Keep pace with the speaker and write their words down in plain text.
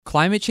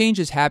Climate change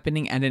is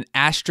happening at an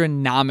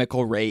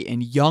astronomical rate,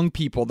 and young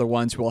people are the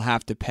ones who will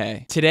have to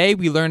pay. Today,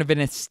 we learn of an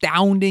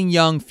astounding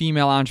young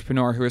female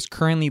entrepreneur who is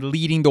currently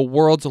leading the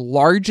world's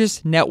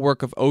largest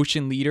network of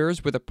ocean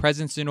leaders with a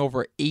presence in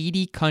over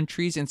 80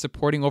 countries and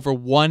supporting over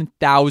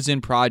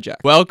 1,000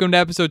 projects. Welcome to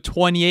episode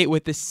 28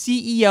 with the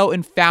CEO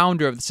and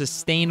founder of the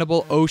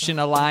Sustainable Ocean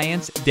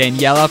Alliance,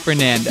 Daniela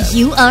Fernandez.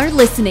 You are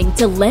listening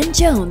to Len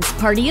Jones'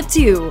 Party of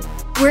Two,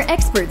 where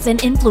experts and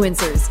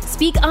influencers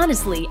speak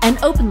honestly and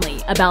openly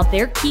about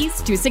their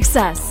keys to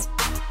success.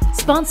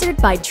 Sponsored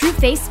by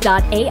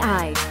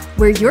TrueFace.ai,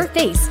 where your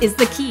face is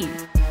the key.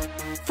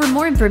 For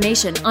more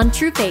information on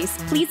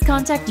TrueFace, please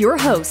contact your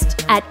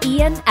host at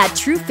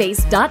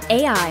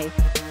ian@trueface.ai.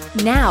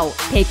 Now,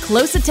 pay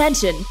close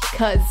attention,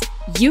 cause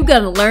you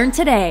gonna learn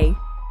today.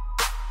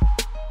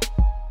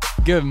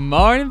 Good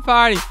morning,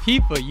 party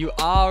people. You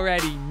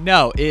already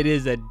know it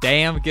is a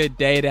damn good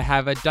day to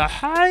have a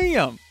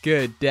damn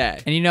good day.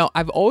 And you know,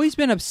 I've always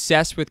been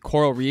obsessed with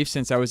coral reefs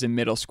since I was in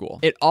middle school.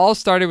 It all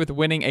started with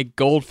winning a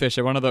goldfish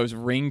at one of those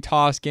ring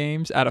toss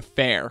games at a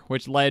fair,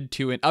 which led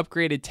to an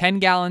upgraded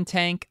 10-gallon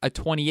tank, a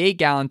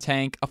 28-gallon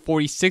tank, a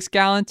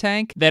 46-gallon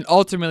tank, then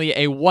ultimately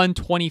a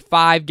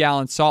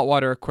 125-gallon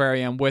saltwater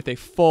aquarium with a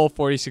full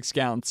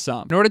 46-gallon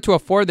sump. In order to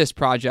afford this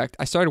project,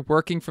 I started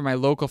working for my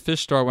local fish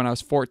store when I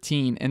was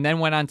 14, and then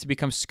went on to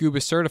become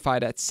scuba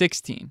certified at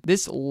 16.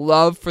 This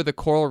love for the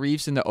coral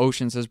reefs in the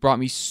oceans has brought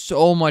me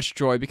so much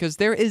joy because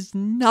there is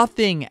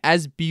nothing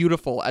as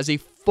beautiful as a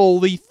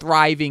fully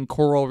thriving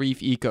coral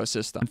reef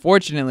ecosystem.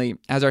 Unfortunately,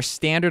 as our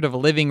standard of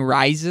living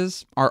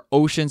rises, our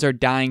oceans are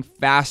dying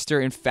faster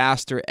and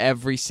faster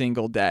every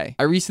single day.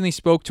 I recently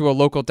spoke to a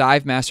local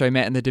dive master I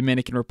met in the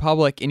Dominican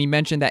Republic, and he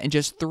mentioned that in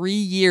just 3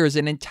 years,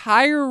 an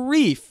entire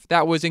reef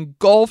that was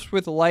engulfed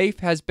with life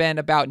has been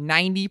about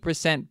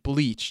 90%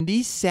 bleached. And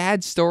these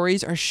sad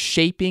stories are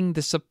shaping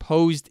the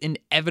supposed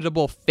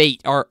inevitable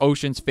fate our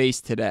oceans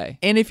face today.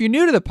 And if you're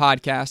new to the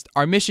podcast,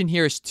 our mission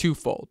here is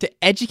twofold: to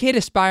educate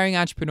aspiring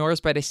entrepreneurs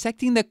by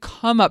dissecting the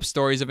come-up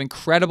stories of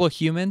incredible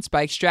humans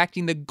by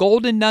extracting the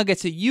golden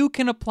nuggets that you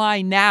can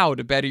apply now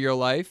to better your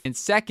life. And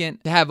second,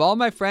 to have all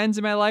my friends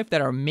in my life that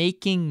are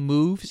making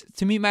moves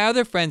to meet my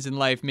other friends in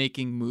life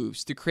making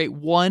moves to create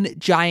one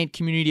giant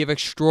community of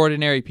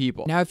extraordinary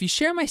people. Now, if you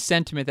share my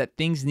sentiment that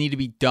things need to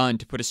be done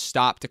to put a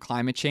stop to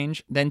climate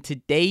change, then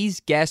today's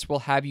guest will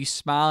have you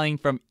smiling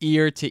from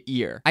ear to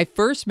ear. I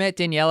first met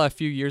Daniela a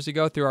few years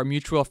ago through our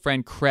mutual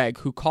friend Craig,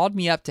 who called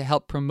me up to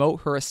help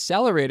promote her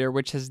accelerator,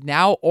 which has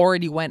now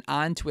already went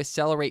on to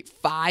accelerate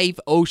 5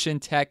 ocean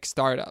tech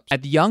startups.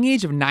 At the young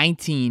age of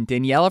 19,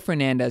 Daniela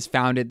Fernandez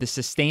founded the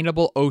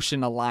Sustainable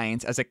Ocean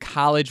Alliance as a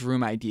college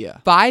room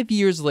idea. 5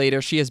 years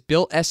later, she has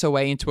built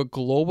SOA into a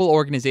global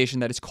organization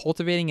that is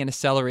cultivating and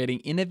accelerating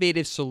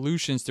innovative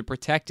solutions to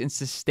protect and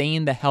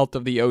sustain the health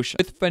of the ocean.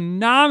 With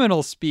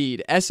phenomenal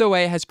speed,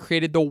 SOA has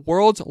created the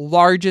world's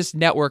largest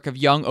network of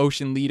young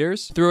ocean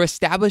leaders through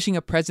establishing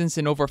a presence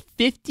in over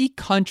 50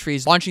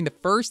 countries, launching the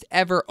first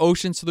ever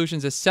Ocean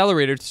Solutions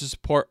Accelerator to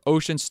support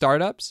ocean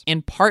startups,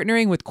 and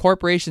partnering with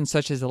corporations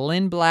such as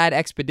Lindblad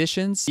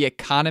Expeditions, The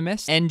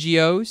Economist,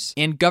 NGOs,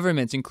 and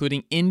governments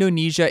including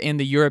Indonesia and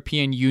the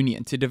European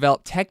Union to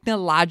develop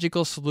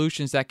technological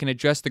solutions that can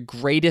address the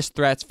greatest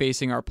threats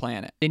facing our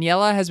planet.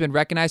 Daniela has been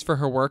recognized for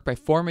her work by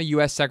former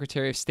U.S.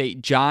 Secretary of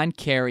State John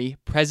Kerry,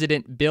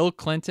 President Bill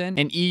Clinton,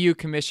 and EU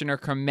Commissioner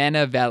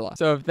Karmenu Vella.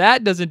 So if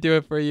that doesn't do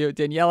it for you,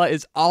 Daniela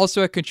is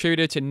also a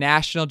contributor to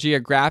National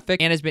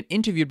Geographic and has been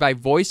interviewed by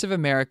Voice of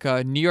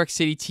America, New York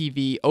City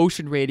TV,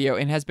 Ocean Radio,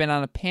 and has been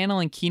on a panel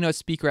and keynote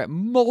speaker at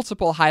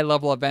multiple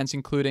high-level events,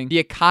 including the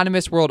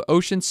Economist World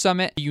Ocean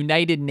Summit, the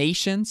United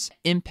Nations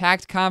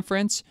Impact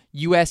Conference,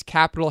 U.S.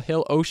 Capitol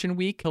Hill Ocean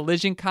Week,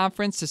 Collision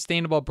Conference,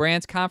 Sustainable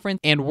Brands Conference,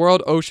 and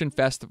World Ocean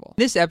Festival.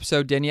 In this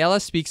episode, Daniela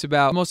speaks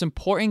about the most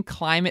important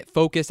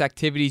climate-focused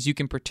activities you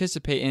can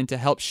participate in to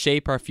help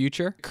shape our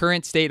future, the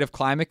current state of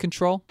climate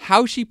control,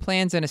 how she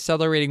plans on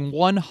accelerating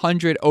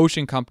 100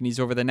 ocean companies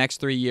over the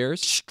next 3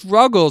 years,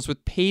 struggles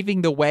with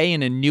paving the way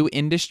in a new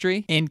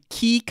industry, and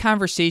key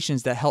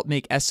conversations that help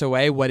make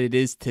SOA what it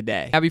is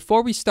today. Now,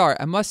 before we start,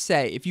 I must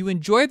say, if you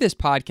enjoy this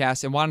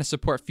podcast and want to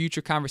support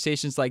future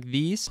conversations like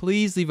these,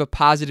 please leave a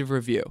positive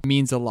review. It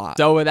means a lot.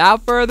 So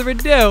without further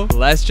ado,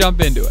 let's jump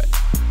into it.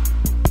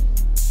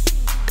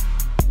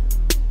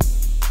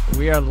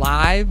 We are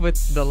live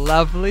with the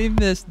lovely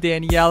Miss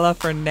Daniela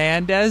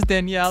Fernandez.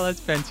 Daniela, it's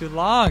been too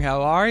long.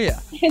 How are you?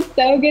 It's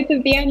so good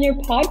to be on your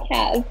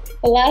podcast.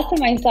 The last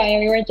time I saw you,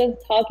 we were just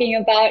talking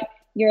about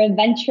your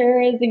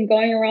adventures and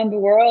going around the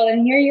world,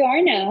 and here you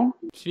are now.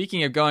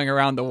 Speaking of going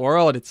around the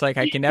world, it's like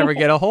I can never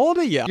get a hold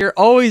of you. You're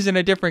always in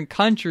a different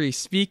country,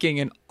 speaking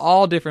in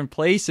all different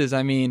places.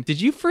 I mean, did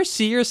you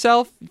foresee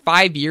yourself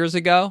 5 years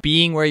ago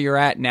being where you're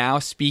at now,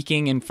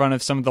 speaking in front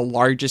of some of the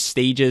largest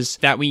stages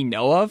that we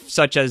know of,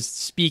 such as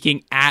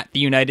speaking at the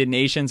United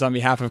Nations on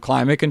behalf of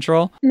climate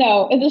control?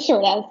 No, it's a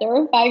short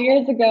answer. 5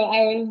 years ago,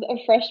 I was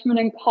a freshman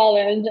in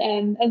college,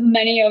 and as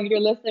many of your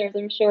listeners,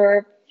 I'm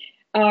sure,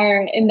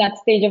 are in that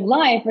stage of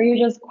life where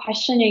you're just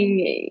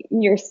questioning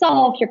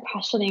yourself, you're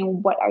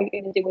questioning what are you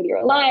going to do with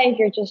your life,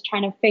 you're just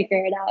trying to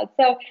figure it out.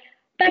 So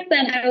back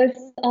then I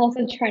was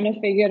also trying to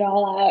figure it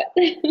all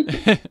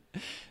out.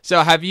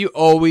 So have you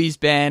always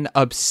been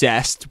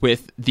obsessed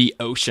with the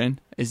ocean?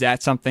 Is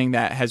that something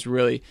that has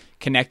really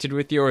connected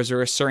with you, or is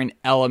there a certain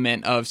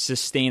element of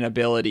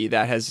sustainability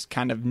that has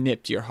kind of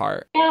nipped your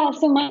heart? Yeah,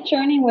 so my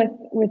journey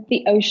with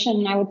the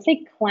ocean, I would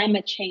say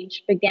climate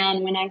change,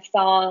 began when I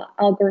saw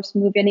Al Gore's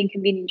movie, An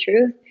Inconvenient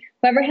Truth.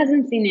 Whoever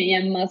hasn't seen it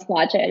yet must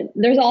watch it.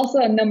 There's also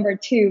a number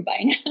 2 by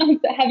now.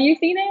 So have you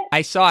seen it?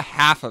 I saw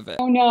half of it.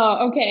 Oh no,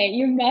 okay.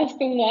 You must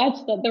watch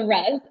the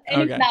rest.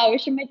 And Okay. now we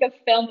should make a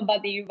film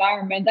about the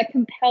environment that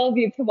compels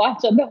you to watch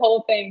the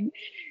whole thing.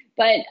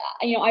 But,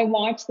 I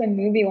watched the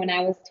movie when I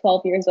was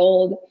 12 years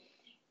old.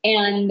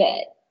 And,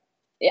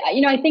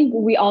 I think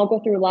we all go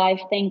through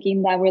life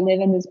thinking that we live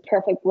in this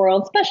perfect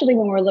world, especially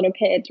when we're little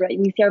kids, right?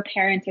 We see our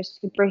parents are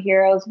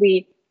superheroes.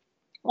 We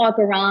walk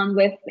around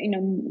with,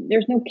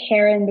 there's no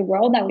care in the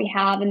world that we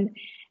have. And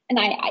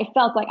I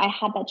felt like I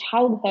had that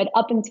childhood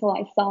up until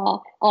I saw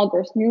Al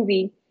Gore's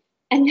movie.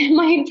 And then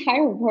my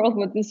entire world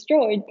was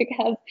destroyed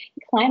because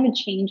climate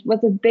change was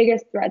the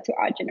biggest threat to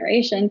our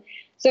generation.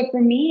 So for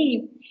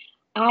me,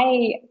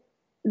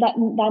 that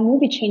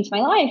movie changed my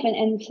life.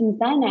 And since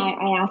then,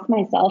 I ask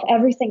myself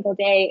every single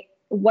day,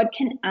 what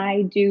can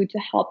I do to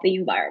help the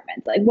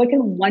environment? Like, what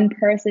can one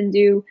person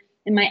do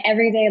in my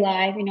everyday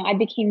life? I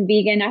became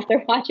vegan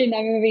after watching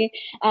that movie.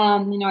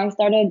 I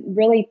started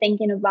really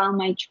thinking about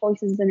my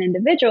choices as an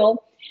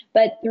individual.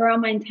 But throughout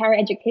my entire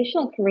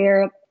educational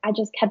career, I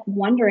just kept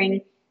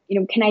wondering,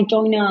 can I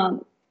join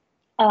an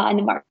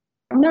environmental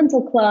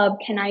club?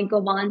 Can I go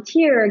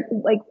volunteer?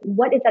 Like,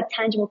 what is that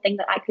tangible thing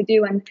that I could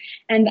do?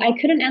 And I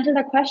couldn't answer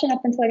that question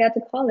up until I got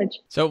to college.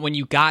 So when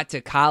you got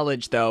to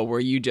college, though, were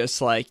you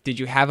just like, did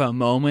you have a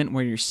moment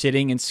where you're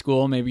sitting in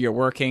school, maybe you're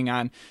working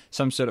on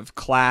some sort of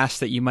class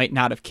that you might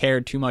not have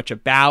cared too much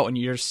about, and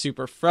you're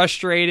super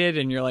frustrated,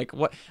 and you're like,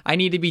 what? I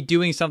need to be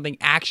doing something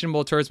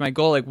actionable towards my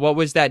goal. Like, what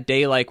was that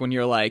day like when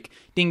you're like,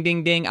 ding,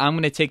 ding, ding, I'm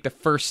going to take the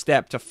first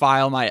step to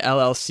file my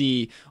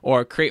LLC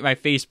or create my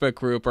Facebook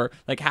group? Or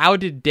like, how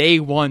did day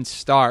one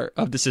start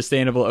of the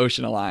Sustainable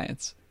Ocean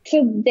Alliance?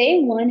 So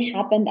day one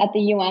happened at the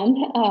UN,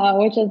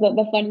 which is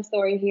the funny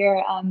story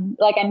here.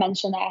 Like I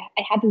mentioned, I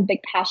had this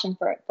big passion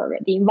for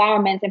the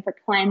environment and for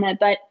climate,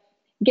 but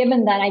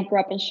given that I grew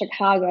up in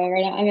Chicago,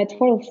 right, I'm a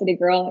total city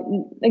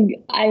girl.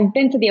 I've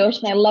been to the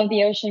ocean. I love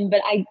the ocean,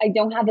 but I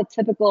don't have the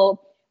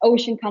typical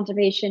ocean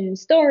conservation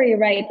story,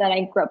 right, that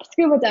I grew up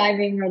scuba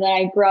diving or that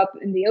I grew up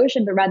in the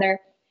ocean, but rather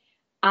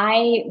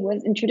I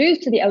was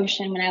introduced to the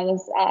ocean when I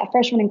was a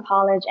freshman in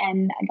college,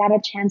 and I got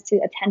a chance to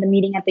attend a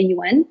meeting at the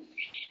UN.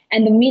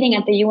 And the meeting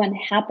at the UN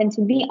happened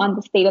to be on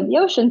the state of the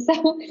ocean.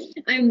 So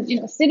I'm,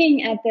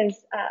 sitting at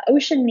this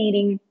ocean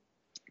meeting,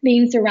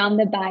 being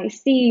surrounded by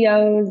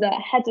CEOs,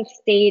 heads of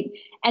state,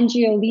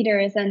 NGO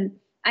leaders, and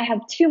I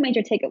have 2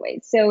 major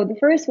takeaways. So the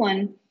first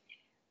one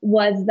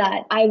was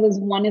that I was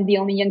one of the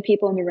only young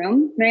people in the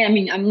room, right? I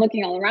mean, I'm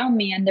looking all around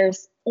me, and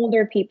there's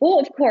older people,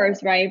 of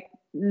course, right?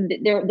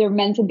 They're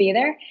meant to be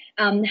there.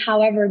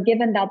 However,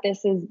 given that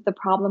this is the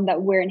problem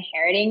that we're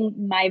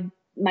inheriting,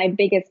 my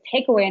biggest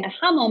takeaway and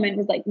aha moment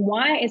was like,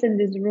 why isn't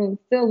this room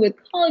filled with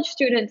college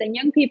students and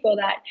young people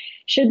that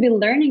should be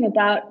learning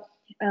about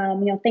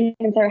things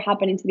that are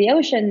happening to the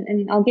ocean?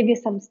 And I'll give you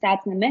some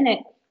stats in a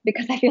minute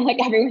because I feel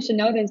like everyone should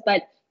know this,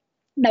 but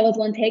that was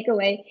one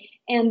takeaway.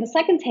 And the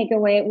second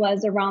takeaway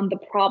was around the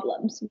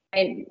problems,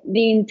 right?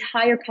 The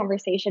entire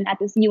conversation at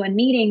this UN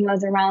meeting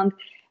was around,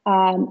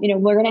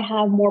 we're going to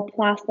have more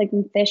plastic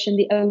and fish in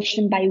the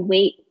ocean by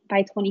weight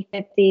by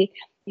 2050.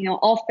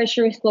 All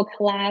fisheries will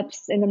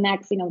collapse in the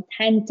next,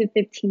 10 to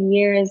 15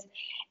 years,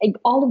 like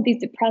all of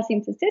these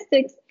depressing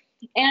statistics.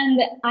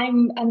 And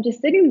I'm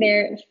just sitting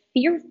there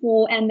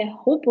fearful and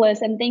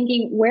hopeless and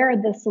thinking, where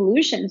are the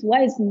solutions?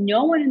 Why is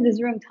no one in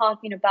this room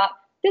talking about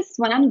this is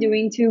what I'm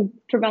doing to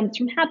prevent this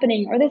from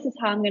happening, or this is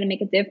how I'm going to make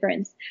a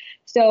difference?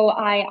 So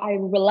I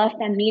left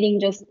that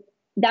meeting.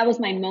 That was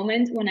my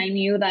moment when I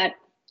knew that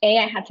A,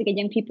 I had to get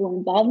young people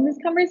involved in this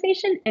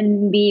conversation,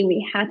 and B,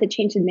 we had to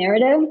change the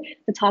narrative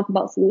to talk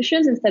about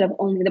solutions instead of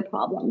only the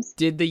problems.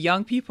 Did the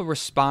young people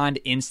respond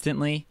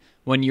instantly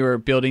when you were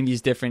building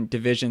these different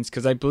divisions?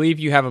 Because I believe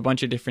you have a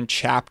bunch of different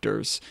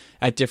chapters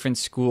at different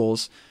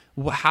schools.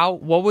 What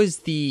was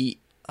the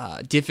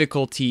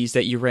difficulties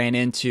that you ran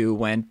into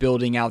when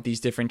building out these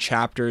different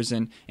chapters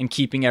and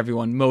keeping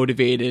everyone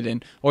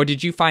motivated? Or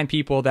did you find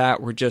people that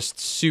were just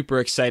super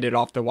excited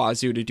off the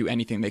wazoo to do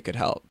anything they could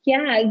help?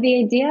 Yeah,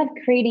 the idea of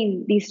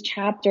creating these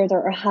chapters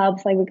or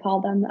hubs, like we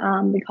call them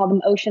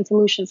Ocean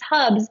Solutions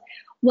hubs,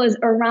 was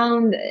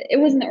around, it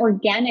was an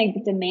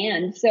organic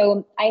demand.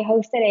 So I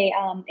hosted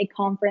a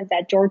conference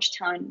at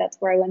Georgetown. That's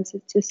where I went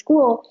to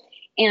school.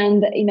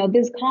 And,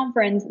 this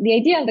conference, the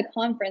idea of the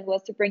conference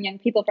was to bring young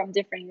people from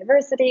different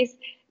universities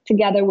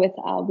together with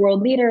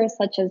world leaders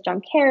such as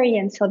John Kerry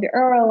and Sylvia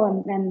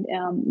Earle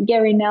and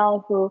Gary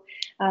Nell, who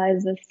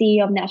is the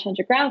CEO of National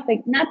Geographic,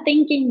 not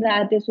thinking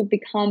that this would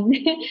become,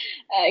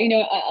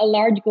 a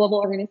large global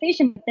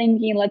organization, but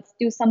thinking let's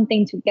do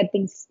something to get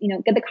things,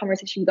 get the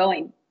conversation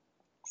going.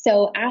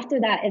 So after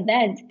that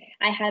event,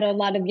 I had a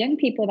lot of young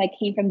people that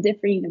came from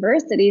different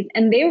universities,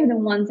 and they were the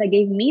ones that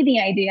gave me the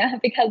idea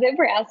because they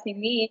were asking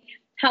me,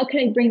 how can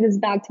I bring this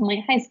back to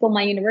my high school,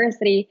 my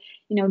university?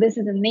 This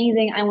is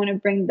amazing. I want to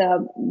bring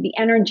the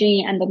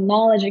energy and the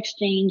knowledge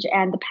exchange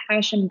and the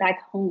passion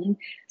back home.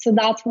 So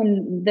that's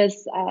when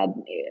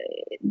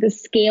the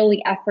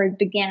scaling effort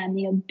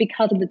began,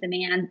 because of the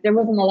demand. There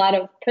wasn't a lot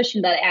of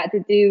pushing that I had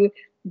to do.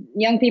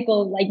 Young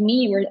people like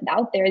me were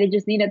out there. They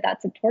just needed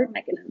that support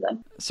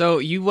mechanism. So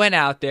you went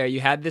out there, you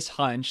had this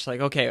hunch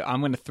like, okay, I'm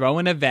going to throw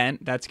an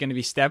event. That's going to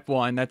be step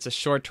one. That's a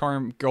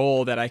short-term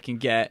goal that I can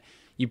get.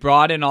 You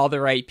brought in all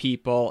the right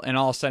people, and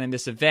all of a sudden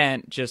this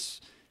event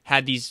just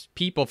had these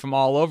people from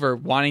all over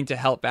wanting to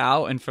help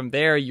out. And from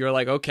there, you're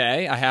like,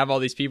 okay, I have all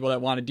these people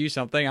that want to do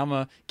something. I'm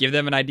going to give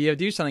them an idea of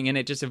do something. And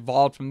it just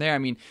evolved from there. I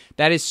mean,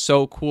 that is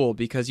so cool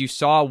because you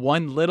saw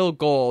one little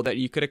goal that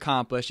you could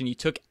accomplish and you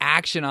took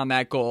action on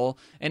that goal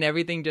and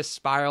everything just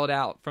spiraled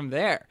out from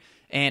there.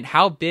 And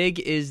how big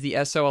is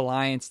the SO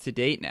Alliance to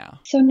date now?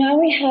 So now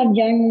we have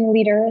young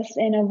leaders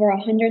in over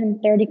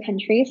 130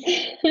 countries,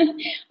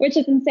 which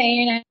is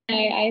insane.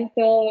 I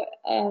still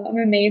am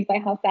amazed by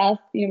how fast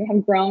we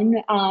have grown.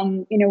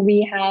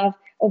 We have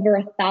over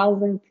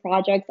 1,000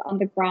 projects on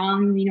the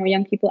ground.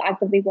 Young people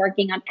actively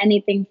working on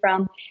anything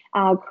from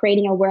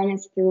creating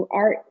awareness through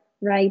art,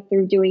 right,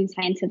 through doing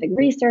scientific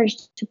research,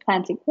 to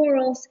planting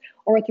corals,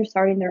 or through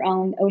starting their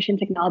own ocean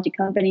technology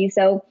company.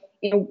 So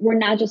we're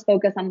not just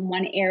focused on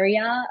one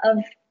area of,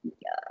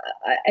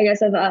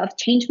 of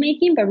change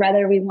making, but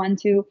rather we want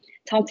to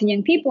talk to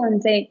young people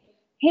and say,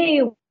 hey,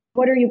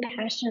 what are you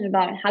passionate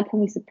about and how can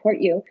we support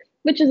you?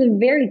 Which is a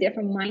very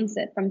different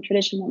mindset from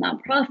traditional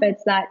nonprofits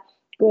that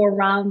go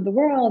around the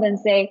world and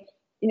say,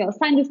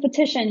 sign this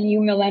petition, you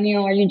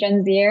millennial or you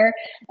Gen Zer,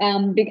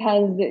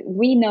 because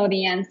we know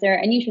the answer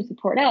and you should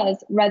support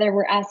us. Rather,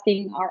 we're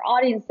asking our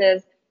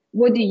audiences,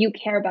 what do you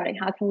care about and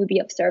how can we be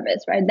of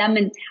service, right? That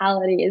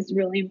mentality is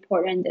really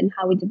important in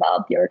how we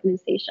develop the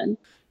organization.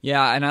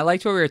 Yeah, and I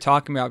liked what we were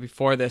talking about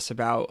before this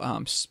about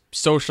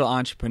social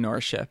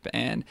entrepreneurship.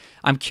 And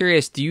I'm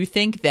curious, do you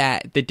think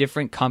that the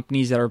different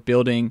companies that are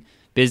building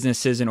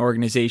businesses and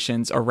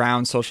organizations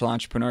around social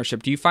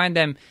entrepreneurship, do you find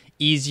them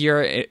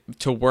easier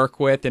to work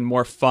with and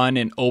more fun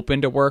and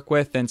open to work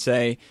with than,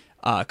 say,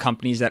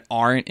 companies that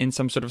aren't in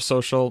some sort of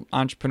social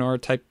entrepreneur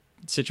type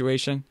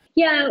situation?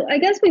 Yeah, I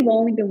guess we've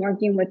only been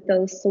working with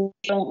those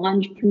social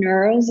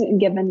entrepreneurs,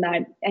 given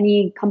that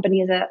any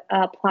companies that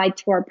apply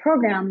to our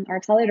program, our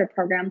accelerator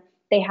program,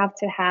 they have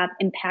to have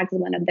impact as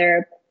one of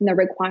their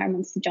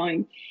requirements to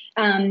join.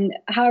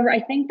 However, I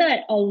think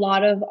that a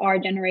lot of our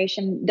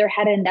generation, they're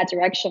headed in that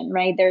direction,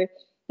 right?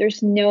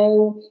 There's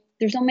no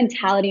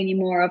mentality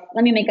anymore of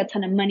let me make a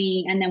ton of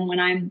money and then when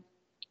I'm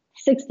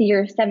 60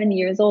 or 70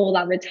 years old,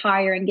 I'll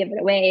retire and give it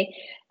away.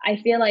 I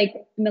feel like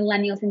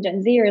millennials and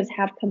Gen Zers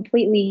have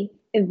completely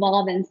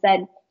evolved and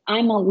said,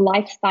 I'm a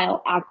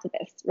lifestyle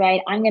activist,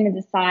 right? I'm going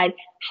to decide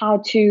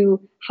how to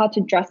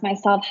dress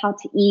myself, how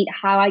to eat,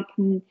 how I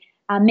can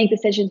make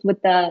decisions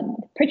with the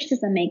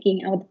purchases I'm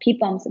making and with the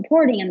people I'm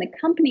supporting and the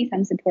companies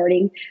I'm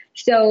supporting.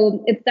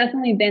 So it's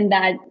definitely been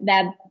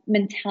that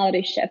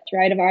mentality shift,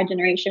 right, of our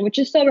generation, which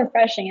is so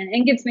refreshing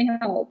and gives me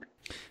hope.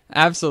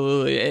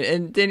 Absolutely.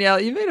 And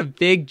Danielle, you made a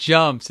big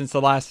jump since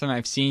the last time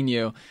I've seen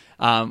you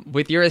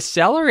with your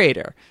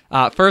accelerator.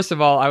 First of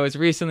all, I was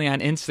recently on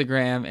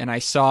Instagram and I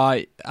saw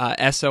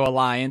SO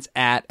Alliance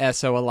at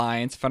SO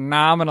Alliance.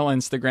 Phenomenal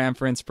Instagram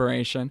for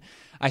inspiration.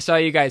 I saw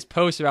you guys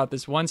post about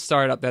this one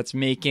startup that's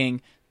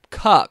making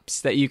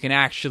cups that you can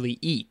actually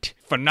eat.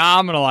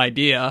 Phenomenal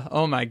idea.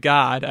 Oh my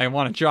God, I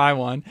want to try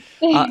one.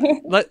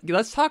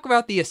 Let's talk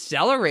about the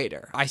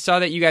accelerator. I saw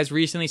that you guys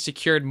recently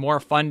secured more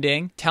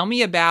funding. Tell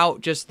me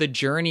about just the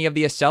journey of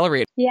the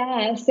accelerator.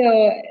 Yeah, so,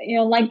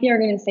 like the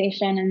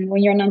organization, and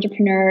when you're an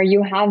entrepreneur,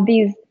 you have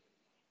these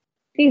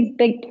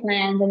big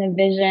plans and a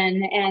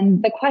vision.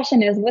 And the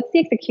question is, what's the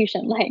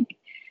execution like?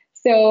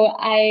 So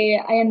I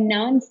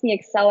announced the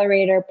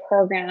accelerator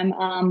program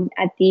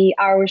at the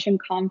Our Ocean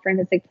conference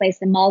that took place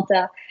in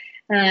Malta.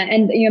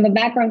 And the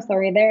background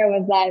story there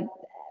was that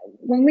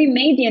when we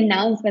made the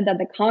announcement at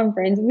the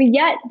conference, we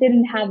yet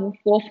didn't have a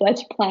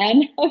full-fledged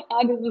plan of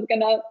how this was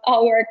gonna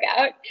all work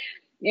out.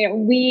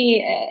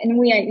 We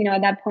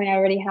at that point I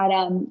already had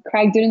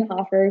Craig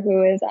Dudenhofer,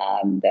 who is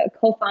the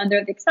co-founder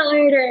of the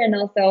accelerator, and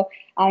also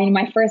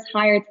my first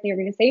hire to the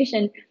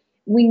organization.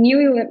 We knew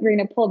we were going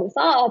to pull this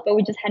off, but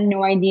we just had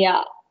no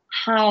idea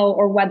how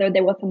or whether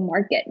there was a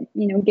market,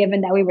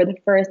 given that we were the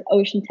first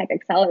ocean tech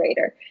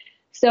accelerator.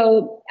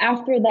 So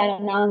after that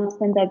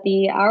announcement at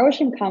the Our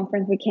Ocean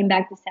conference, we came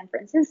back to San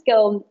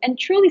Francisco and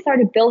truly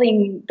started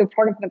building the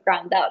program from the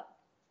ground up.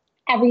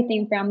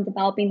 Everything from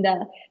developing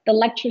the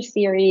lecture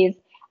series,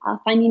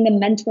 finding the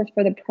mentors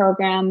for the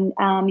program,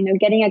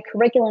 getting a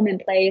curriculum in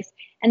place,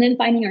 and then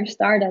finding our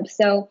startups.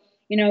 So,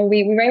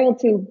 we were able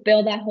to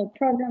build that whole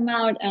program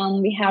out.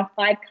 We have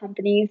 5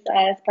 companies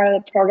as part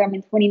of the program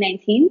in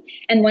 2019,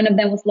 and one of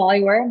them was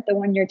Lawyer, the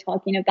one you're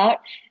talking about.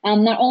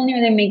 Not only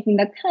are they making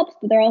the cups,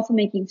 but they're also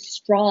making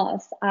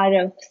straws out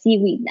of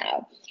seaweed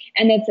now.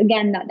 And it's,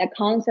 again, that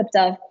concept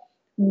of,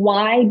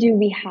 why do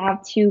we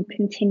have to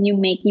continue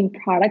making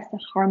products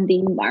that harm the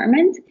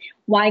environment?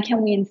 Why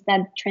can't we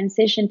instead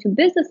transition to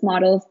business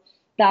models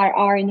that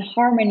are in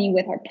harmony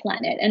with our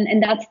planet?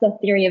 And that's the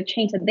theory of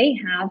change that they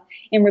have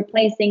in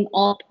replacing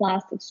all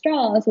plastic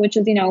straws, which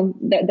is,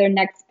 their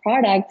next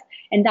product.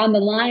 And down the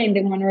line,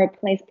 they want to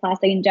replace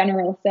plastic in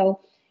general.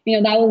 So,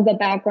 that was the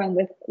background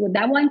with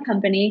that one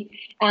company.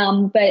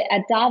 But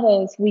at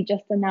Davos, we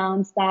just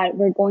announced that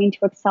we're going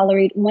to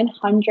accelerate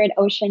 100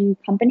 ocean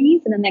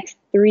companies in the next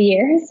 3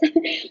 years.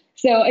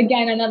 So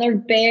again, another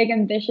big,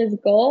 ambitious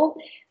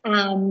goal.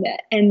 And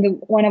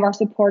one of our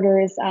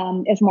supporters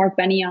is Mark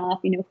Benioff,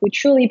 who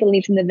truly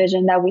believes in the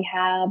vision that we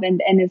have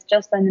and is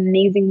just an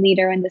amazing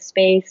leader in the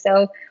space.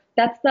 So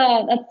that's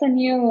the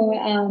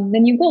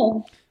new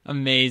goal.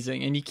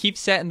 Amazing. And you keep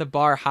setting the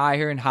bar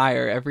higher and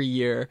higher every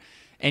year.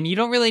 And you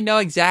don't really know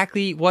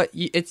exactly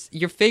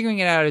you're figuring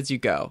it out as you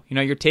go.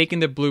 You're taking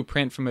the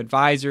blueprint from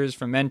advisors,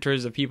 from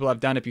mentors, of people who have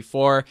done it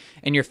before,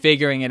 and you're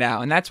figuring it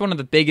out. And that's one of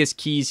the biggest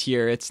keys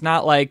here. It's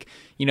not like,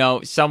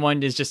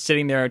 someone is just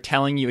sitting there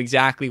telling you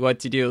exactly what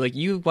to do. Like,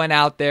 you went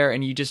out there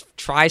and you just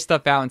try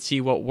stuff out and see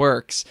what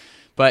works.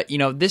 But,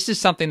 this is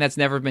something that's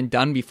never been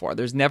done before.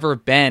 There's never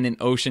been an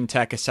ocean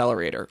tech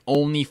accelerator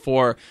only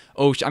for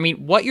ocean. I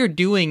mean, what you're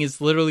doing is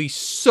literally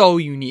so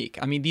unique.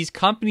 I mean, these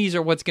companies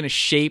are what's going to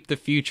shape the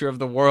future of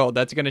the world.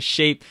 That's going to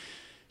shape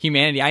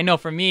humanity. I know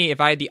for me,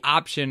 if I had the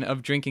option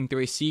of drinking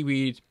through a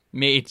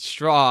seaweed-made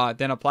straw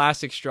than a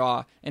plastic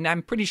straw, and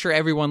I'm pretty sure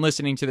everyone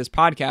listening to this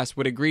podcast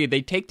would agree,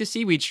 they take the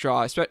seaweed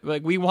straw.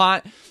 Like, we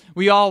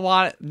all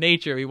want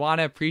nature. We want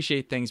to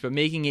appreciate things, but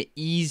making it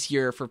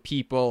easier for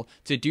people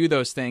to do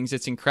those things,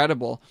 it's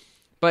incredible.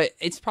 But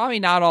it's probably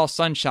not all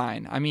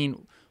sunshine. I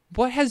mean,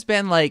 what has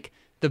been like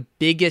the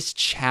biggest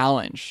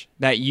challenge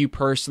that you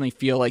personally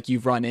feel like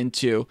you've run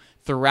into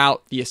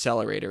throughout the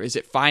accelerator? Is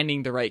it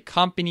finding the right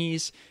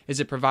companies? Is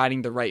it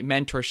providing the right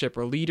mentorship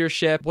or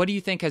leadership? What do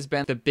you think has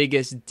been the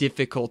biggest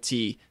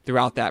difficulty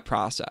throughout that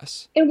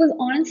process? It was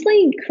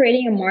honestly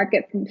creating a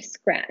market from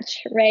scratch,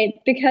 right?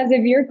 Because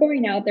if you're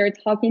going out there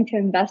talking to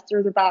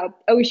investors about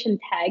ocean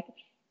tech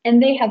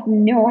and they have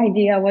no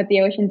idea what the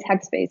ocean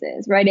tech space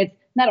is, right? It's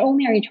not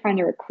only are you trying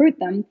to recruit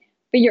them,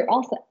 but you're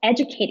also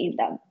educating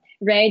them.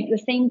 Right. The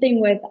same thing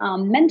with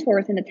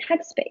mentors in the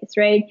tech space,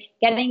 right?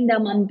 Getting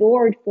them on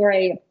board for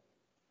a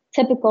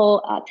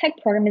typical tech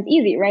program is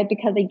easy, right?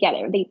 Because they get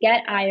it. They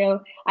get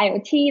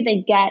IoT,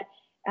 they get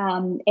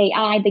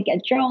AI, they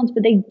get drones,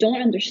 but they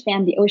don't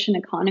understand the ocean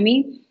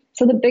economy.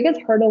 So the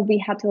biggest hurdle we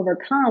had to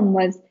overcome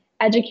was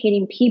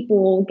educating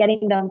people,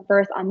 getting them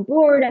first on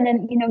board, and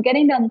then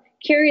getting them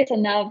curious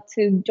enough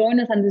to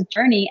join us on this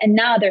journey. And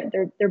now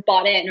they're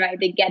bought in, right?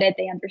 They get it,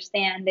 they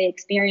understand, they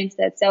experience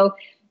it. So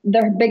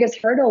the biggest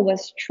hurdle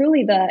was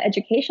truly the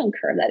education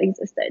curve that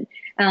existed,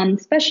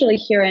 especially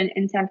here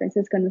in San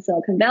Francisco and the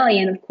Silicon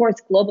Valley, and of course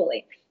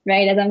globally,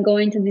 right? As I'm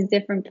going to these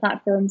different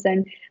platforms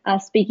and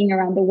speaking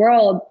around the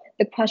world,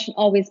 the question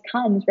always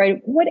comes,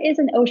 right? What is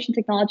an ocean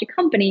technology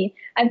company?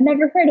 I've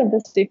never heard of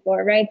this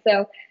before, right?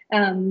 So,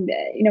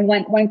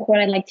 one quote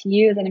I like to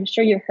use, and I'm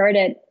sure you've heard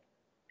it,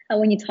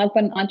 when you talk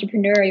about an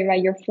entrepreneur,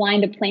 right? You're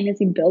flying the plane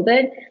as you build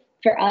it.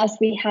 For us,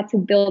 we had to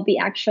build the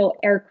actual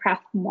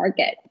aircraft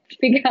market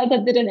because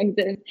it didn't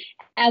exist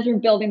as we're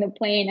building the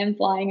plane and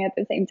flying at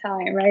the same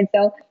time, right?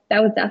 So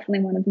that was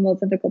definitely one of the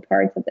most difficult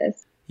parts of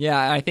this.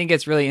 Yeah, I think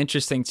it's really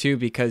interesting too,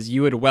 because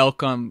you would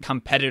welcome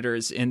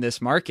competitors in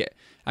this market.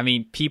 I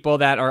mean, people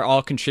that are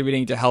all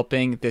contributing to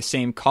helping the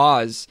same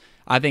cause.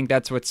 I think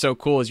that's what's so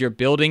cool is you're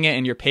building it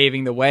and you're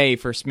paving the way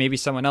for maybe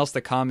someone else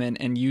to come in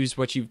and use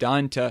what you've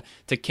done to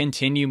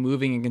continue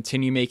moving and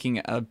continue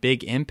making a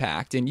big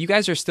impact. And you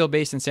guys are still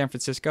based in San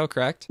Francisco,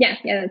 correct? Yeah,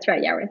 that's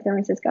right. Yeah, we're in San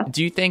Francisco.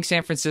 Do you think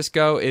San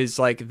Francisco is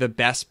like the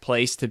best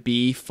place to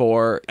be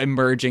for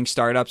emerging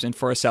startups and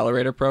for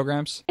accelerator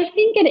programs? I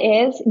think it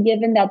is,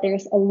 given that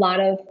there's a lot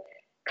of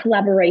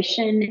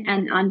collaboration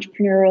and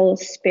entrepreneurial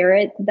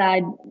spirit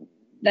that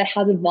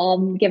has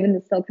evolved given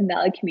the Silicon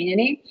Valley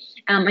community.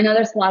 I know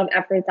there's a lot of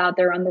efforts out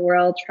there around the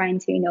world trying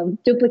to,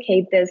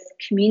 duplicate this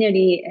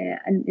community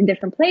in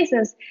different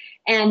places.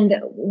 And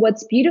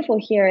what's beautiful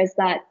here is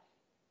that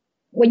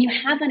when you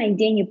have an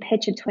idea and you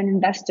pitch it to an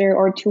investor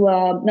or to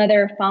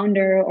another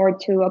founder or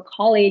to a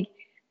colleague,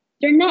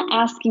 they're not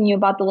asking you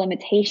about the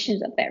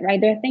limitations of it,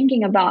 right? They're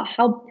thinking about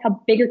how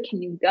bigger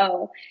can you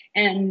go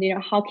and,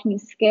 how can you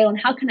scale and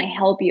how can I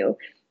help you?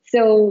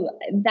 So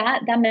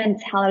that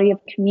mentality of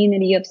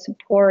community, of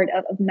support,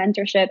 of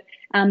mentorship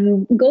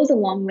goes a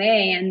long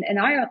way. And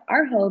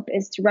our hope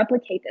is to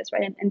replicate this,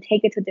 right, and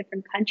take it to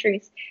different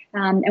countries.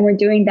 And we're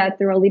doing that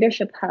through our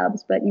leadership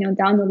hubs. But,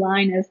 down the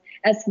line,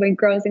 as it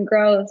grows and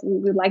grows,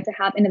 we'd like to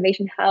have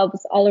innovation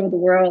hubs all over the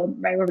world,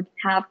 right, where we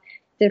can have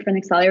different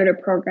accelerator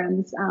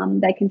programs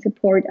that can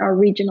support our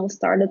regional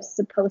startups,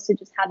 as opposed to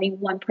just having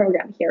one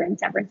program here in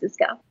San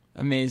Francisco.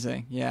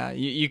 Amazing. Yeah.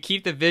 You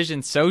keep the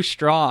vision so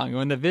strong.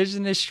 When the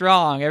vision is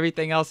strong,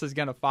 everything else is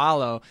going to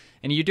follow.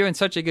 And you're doing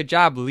such a good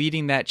job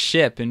leading that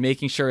ship and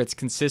making sure it's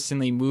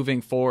consistently moving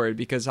forward,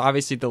 because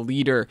obviously the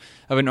leader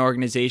of an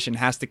organization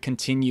has to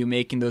continue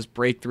making those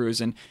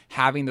breakthroughs and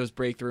having those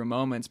breakthrough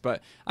moments.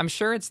 But I'm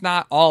sure it's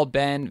not all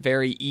been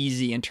very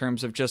easy in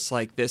terms of just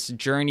like this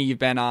journey you've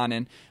been on.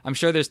 And I'm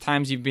sure there's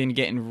times you've been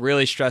getting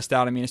really stressed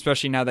out. I mean,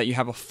 especially now that you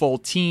have a full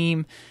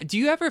team. Do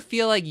you ever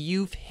feel like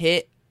you've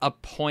hit a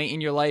point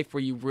in your life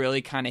where you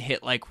really kind of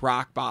hit like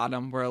rock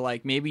bottom, where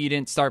like maybe you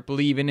didn't start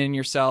believing in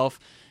yourself?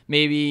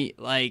 Maybe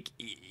like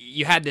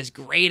you had this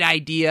great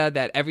idea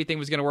that everything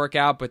was going to work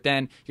out, but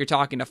then you're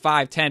talking to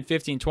 5, 10,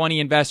 15, 20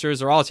 investors.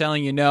 They're all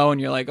telling you no. And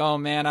you're like, oh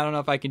man, I don't know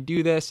if I can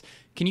do this.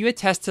 Can you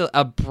attest to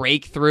a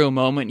breakthrough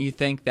moment you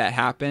think that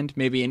happened?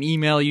 Maybe an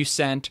email you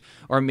sent,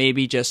 or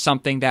maybe just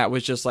something that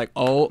was just like,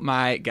 oh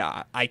my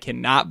God, I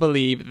cannot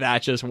believe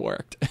that just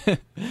worked.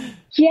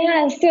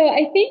 Yeah, so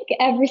I think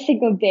every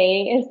single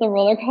day is the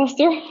roller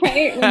coaster,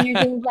 right? When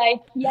you're just like,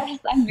 yes,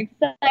 I'm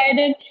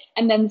excited.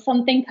 And then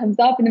something comes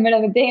up in the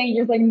middle of the day and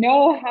you're just like,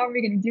 no, how are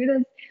we going to do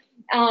this?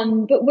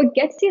 But what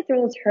gets you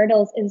through those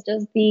hurdles is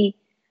just the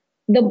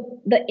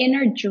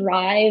inner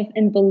drive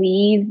and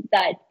belief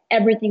that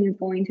everything is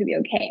going to be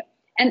okay.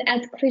 And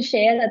as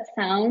cliche as that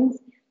sounds,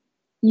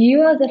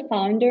 you as a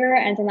founder,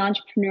 as an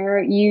entrepreneur,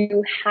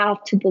 you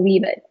have to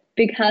believe it.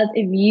 Because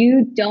if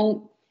you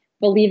don't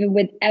believe it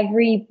with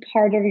every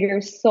part of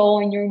your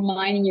soul and your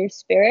mind and your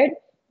spirit,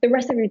 the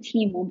rest of your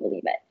team won't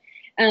believe it.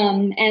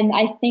 And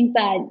I think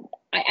that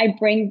I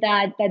bring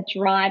that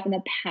drive and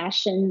the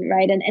passion,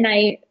 right? And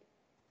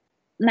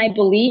I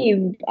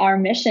believe our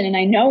mission, and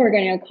I know we're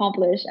going to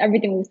accomplish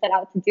everything we set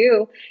out to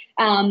do.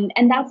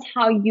 And that's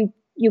how you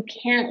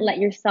can't let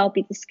yourself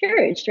be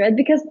discouraged, right?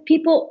 Because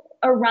people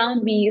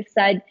around me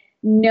said,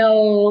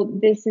 no,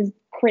 this is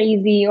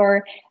crazy,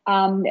 or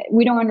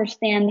we don't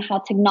understand how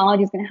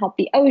technology is going to help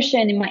the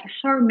ocean. It might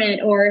harm it,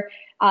 or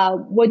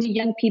what do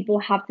young people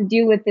have to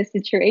do with this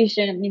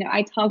situation?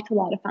 I talked to a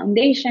lot of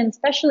foundations,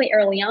 especially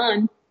early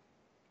on,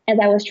 as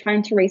I was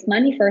trying to raise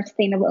money for a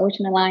Sustainable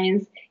Ocean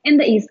Alliance in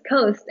the East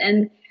Coast.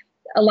 And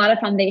a lot of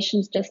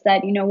foundations just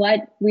said, you know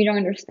what, we don't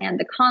understand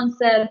the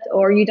concept,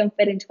 or you don't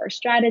fit into our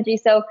strategy.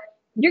 So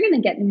you're going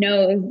to get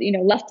no's,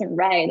 left and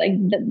right. Like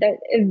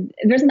if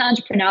there's an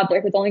entrepreneur out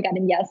there who's only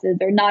gotten yeses,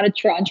 they're not a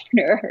true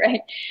entrepreneur, right?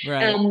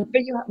 Right.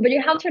 But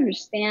you have to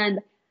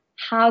understand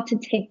how to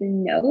take the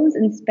no's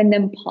and spin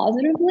them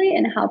positively,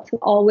 and how to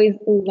always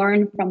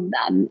learn from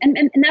them.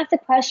 And that's the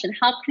question.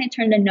 How can I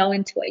turn the no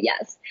into a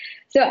yes?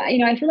 So,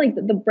 I feel like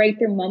the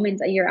breakthrough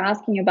moments that you're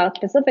asking about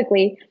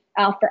specifically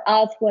for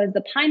us was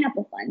the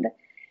Pineapple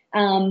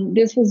Fund.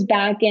 This was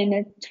back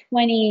in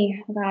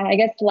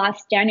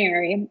last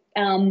January,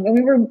 when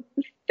we were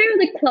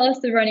fairly close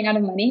to running out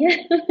of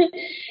money.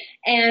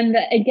 And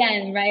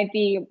again, right,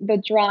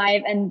 the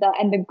drive and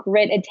the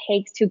grit it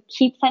takes to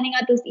keep sending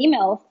out those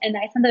emails. And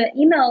I sent an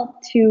email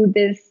to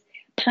this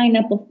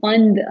Pineapple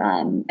Fund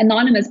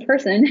anonymous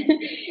person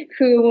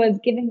who was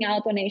giving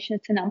out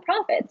donations to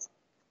nonprofits.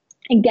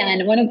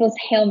 Again, one of those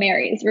Hail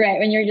Marys, right?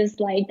 When you're just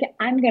like,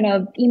 I'm going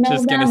to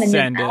email them and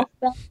send ask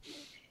them.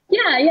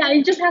 Yeah,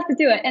 you just have to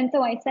do it. And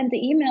so I sent the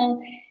email,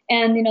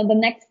 and, the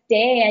next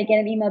day I get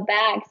an email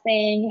back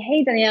saying,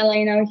 hey,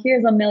 Daniela,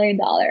 here's $1 million.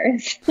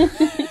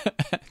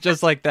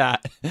 Just like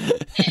that.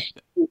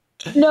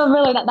 No,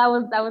 really, that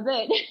was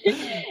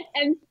it.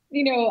 And,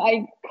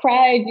 I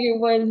cried.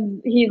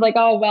 He's like,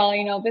 oh,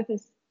 well, this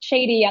is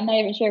shady. I'm not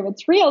even sure if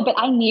it's real, but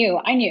I knew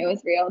it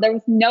was real. There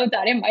was no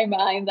doubt in my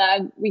mind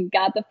that we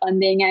got the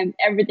funding and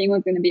everything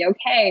was going to be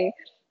okay.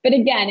 But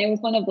again, it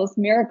was one of those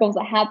miracles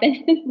that happen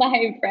in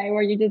life, right?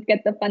 Where you just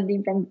get the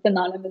funding from this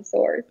anonymous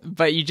source.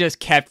 But you just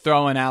kept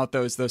throwing out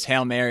those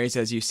Hail Marys,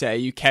 as you say.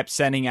 You kept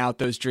sending out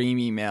those dream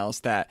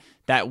emails, that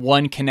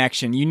one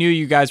connection. You knew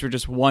you guys were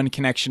just one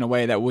connection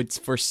away that would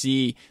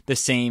foresee the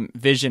same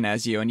vision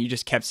as you, and you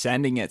just kept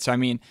sending it. So, I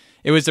mean,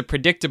 it was a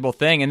predictable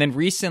thing. And then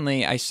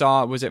recently I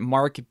saw, was it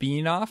Mark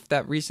Benioff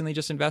that recently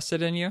just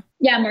invested in you?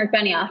 Yeah, Mark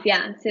Benioff.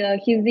 Yeah. So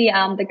he's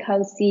the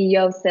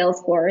co-CEO of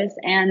Salesforce.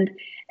 And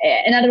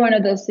another one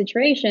of those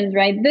situations,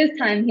 right? This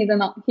time he's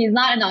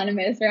not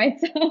anonymous, right?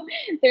 So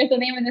there's a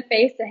name and a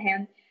face to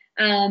him.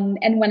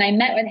 And when I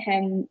met with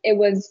him, it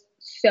was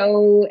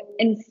so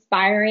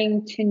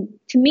inspiring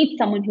to meet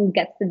someone who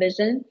gets the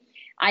vision.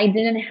 I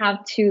didn't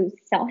have to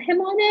sell him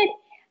on it.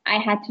 I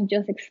had to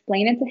just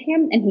explain it to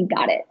him, and he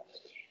got it.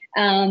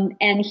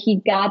 And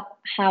he got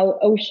how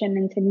ocean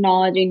and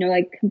technology,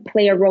 can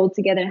play a role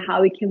together, and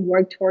how we can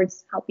work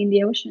towards helping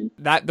the ocean.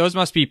 Those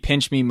must be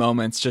pinch me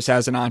moments just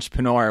as an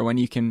entrepreneur, when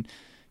you can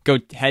go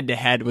head to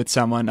head with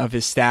someone of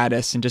his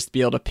status and just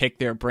be able to pick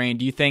their brain.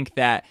 Do you think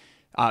that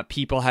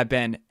people have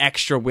been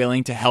extra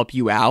willing to help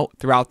you out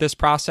throughout this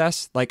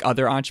process, like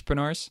other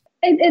entrepreneurs?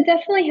 It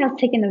definitely has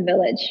taken a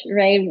village,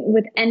 right?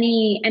 With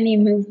any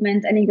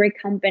movement, any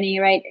great company,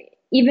 right?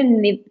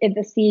 Even if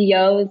the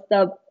CEO is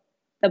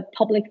the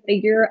public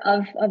figure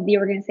of the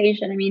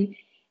organization. I mean,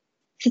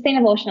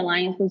 Sustainable Ocean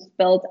Alliance was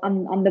built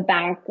on the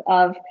back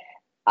of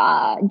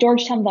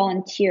Georgetown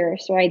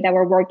volunteers, right, that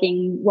were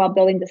working while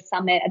building the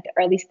summit at the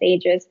early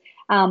stages,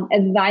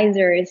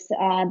 advisors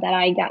that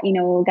I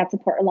got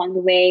support along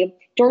the way,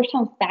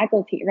 Georgetown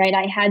faculty, right?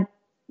 I had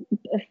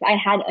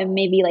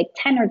maybe like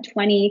 10 or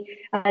 20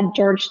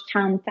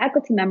 Georgetown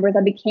faculty members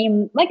that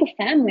became like a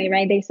family,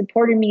 right? They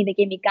supported me, they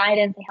gave me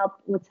guidance, they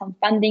helped with some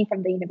funding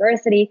from the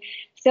university.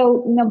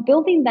 So,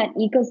 building that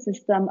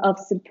ecosystem of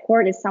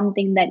support is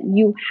something that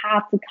you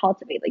have to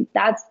cultivate. Like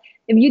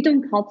if you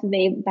don't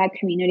cultivate that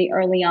community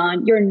early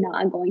on, you're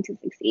not going to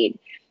succeed.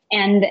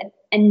 And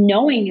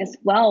knowing as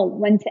well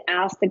when to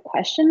ask the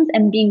questions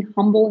and being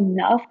humble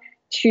enough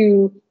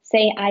to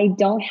say, I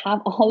don't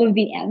have all of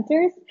the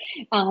answers,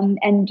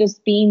 and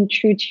just being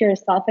true to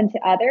yourself and to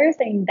others.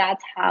 And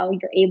that's how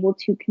you're able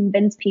to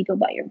convince people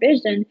about your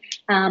vision,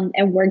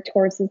 and work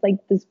towards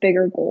this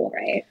bigger goal,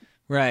 right?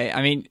 Right.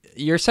 I mean,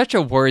 you're such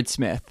a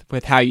wordsmith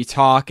with how you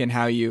talk and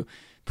how you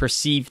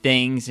perceive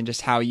things and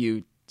just how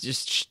you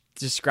just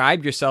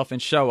describe yourself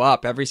and show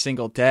up every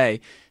single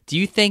day. Do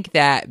you think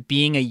that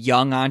being a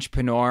young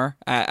entrepreneur,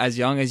 as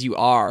young as you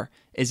are,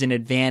 is an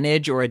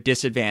advantage or a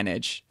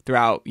disadvantage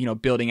throughout,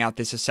 building out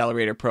this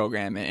accelerator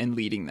program and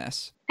leading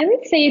this? I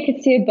would say you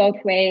could see it both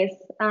ways.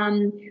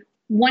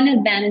 One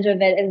advantage of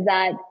it is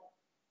that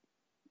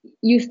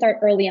you start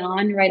early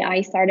on, right?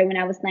 I started when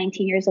I was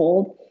 19 years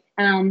old.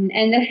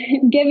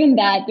 And given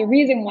that the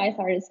reason why I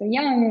started so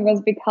young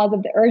was because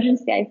of the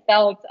urgency I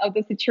felt of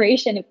the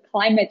situation of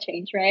climate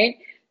change, right?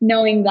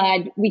 Knowing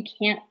that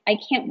I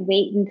can't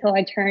wait until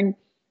I turn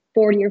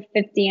 40 or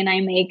 50 and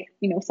I make,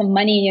 some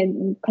money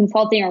in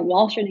consulting or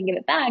Wall Street and give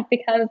it back,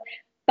 because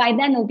by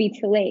then it'll be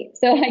too late.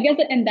 So I guess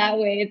in that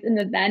way, it's an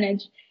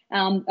advantage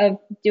of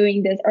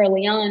doing this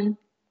early on.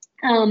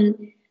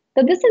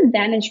 The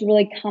disadvantage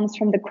really comes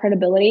from the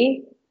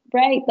credibility,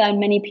 right? That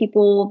many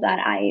people that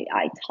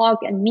I talk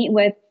and meet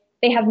with,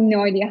 they have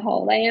no idea how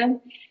old I am.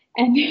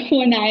 And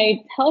when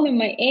I tell them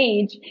my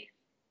age,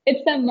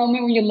 it's that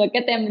moment when you look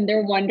at them and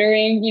they're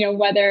wondering,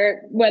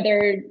 whether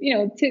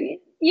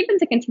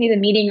to continue the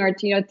meeting or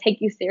to,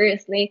 take you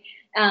seriously.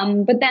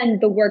 But then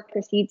the work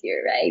precedes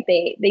you, right?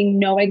 They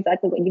know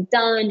exactly what you've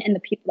done and the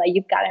people that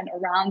you've gotten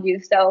around you.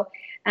 So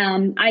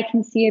I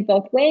can see it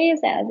both ways,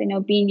 as,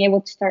 being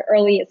able to start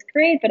early is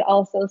great, but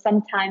also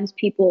sometimes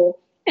people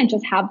and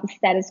just have the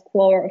status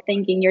quo or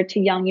thinking you're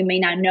too young, you may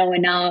not know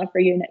enough, or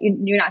you're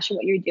not sure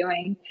what you're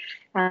doing.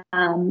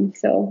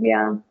 So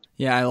yeah.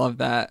 Yeah, I love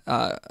that.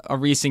 A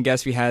recent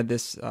guest we had,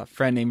 this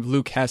friend named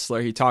Luke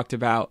Hessler, he talked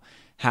about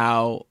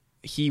how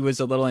he was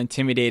a little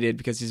intimidated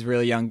because he's a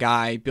really young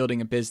guy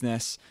building a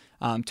business,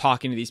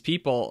 talking to these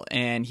people.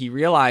 And he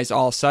realized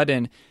all of a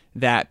sudden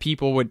that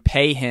people would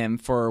pay him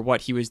for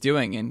what he was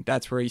doing. And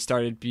that's where he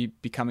started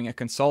becoming a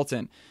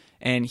consultant.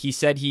 And he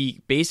said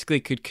he basically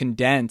could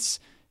condense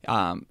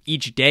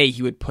each day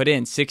he would put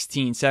in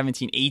 16,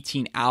 17,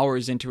 18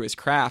 hours into his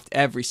craft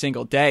every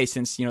single day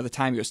since, the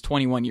time he was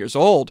 21 years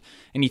old.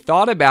 And he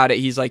thought about it.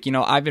 He's like,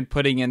 I've been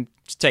putting in,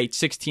 say,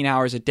 16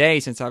 hours a day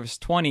since I was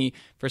 20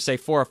 for, say,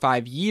 4 or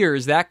 5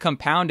 years. That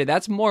compounded,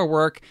 that's more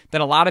work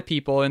than a lot of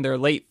people in their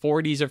late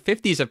 40s or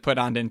 50s have put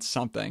on into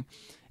something.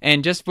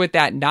 And just with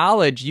that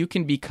knowledge, you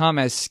can become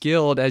as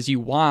skilled as you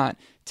want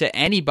to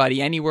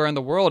anybody anywhere in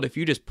the world if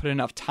you just put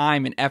enough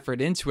time and effort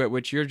into it,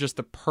 which you're just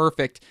the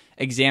perfect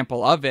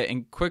example of it.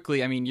 And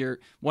quickly, I mean, you're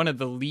one of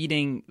the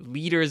leading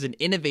leaders and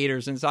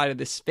innovators inside of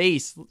this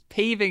space,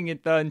 paving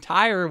it the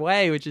entire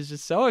way, which is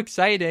just so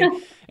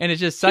exciting. And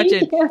it's just such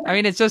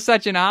it's just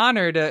such an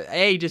honor to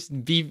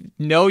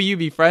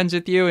be friends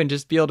with you, and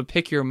just be able to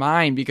pick your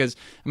mind, because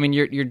I mean,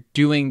 you're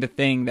doing the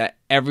thing that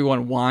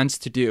everyone wants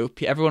to do.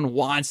 Everyone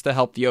wants to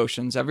help the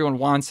oceans. Everyone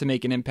wants to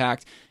make an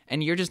impact,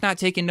 and you're just not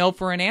taking no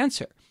for an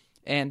answer.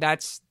 And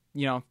that's,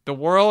 the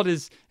world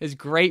is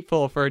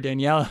grateful for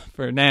Daniela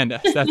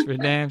Fernandez. That's for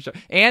damn sure.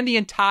 And the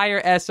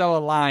entire SO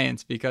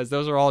Alliance, because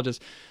those are all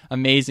just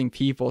amazing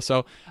people.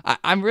 So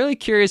I'm really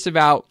curious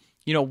about,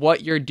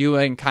 what you're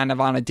doing kind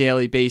of on a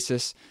daily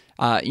basis.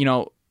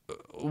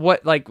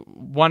 What, like,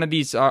 one of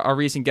these, our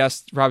recent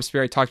guest, Rob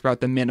Sperry, talked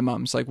about the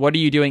minimums. Like, what are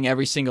you doing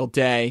every single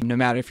day, no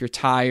matter if you're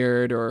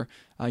tired or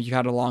you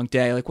had a long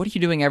day? Like, what are you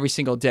doing every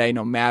single day,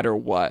 no matter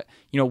what?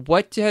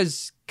 What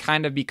has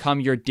kind of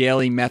become your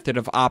daily method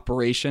of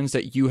operations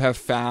that you have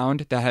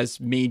found that has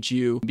made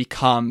you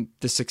become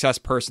the success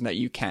person that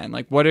you can?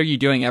 Like, what are you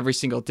doing every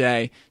single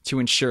day to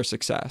ensure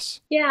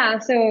success? Yeah,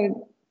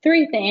 so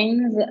 3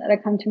 things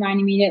that come to mind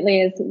immediately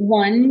is,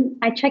 1,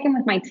 I check in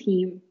with my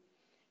team.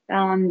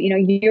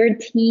 Your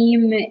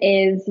team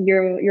is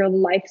your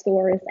life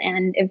source,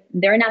 and if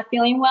they're not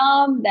feeling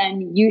well,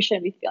 then you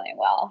shouldn't be feeling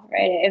well,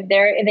 right? If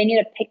they need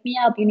to pick me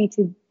up, you need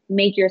to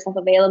make yourself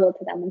available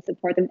to them and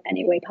support them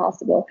any way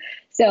possible.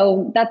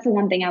 So that's the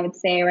one thing I would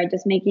say, right?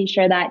 Just making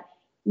sure that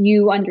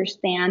you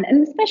understand,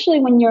 and especially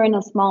when you're in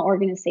a small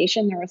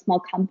organization or a small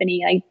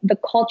company, like the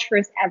culture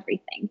is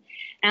everything.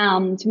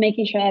 To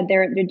making sure that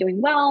they're doing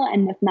well,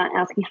 and if not,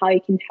 asking how you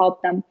can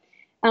help them.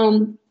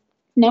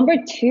 Number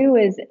two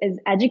is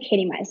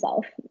educating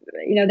myself.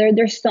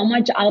 There's so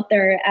much out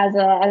there as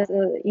a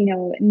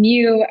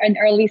new and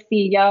early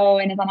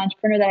CEO and as an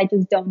entrepreneur that I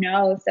just don't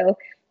know. So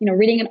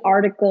reading an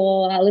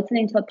article,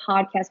 listening to a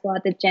podcast while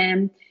at the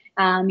gym.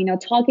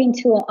 Talking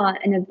to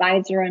an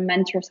advisor and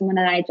mentor, someone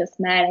that I just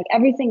met. Like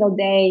every single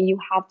day, you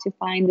have to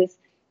find this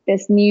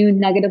new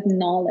nugget of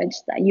knowledge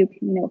that you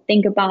can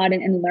think about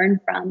and learn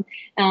from.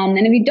 And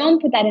if you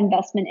don't put that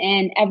investment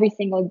in every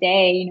single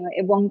day,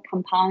 it won't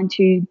compound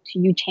to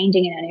you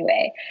changing in any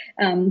way.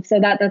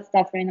 So that's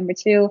definitely number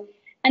two.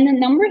 And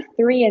then number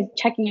three is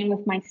checking in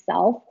with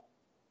myself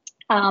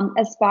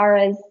as far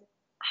as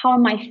how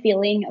am I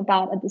feeling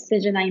about a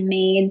decision I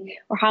made,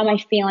 or how am I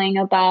feeling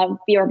about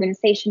the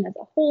organization as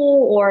a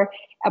whole, or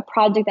a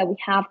project that we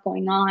have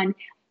going on.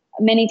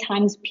 Many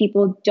times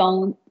people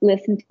don't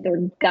listen to their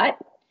gut.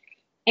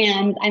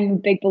 And I'm a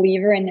big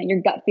believer in that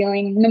your gut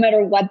feeling, no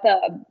matter what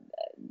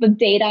the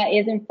data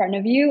is in front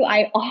of you,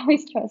 I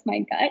always trust my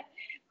gut.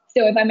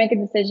 So if I make a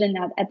decision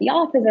at the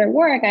office or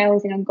work, I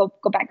always, go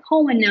back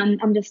home and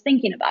I'm just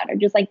thinking about it,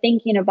 just like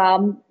thinking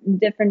about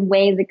different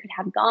ways it could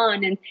have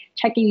gone and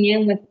checking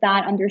in with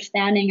that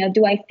understanding of,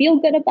 do I feel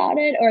good about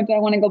it, or do I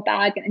want to go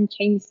back and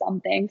change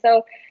something?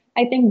 So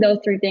I think those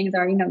three things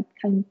are,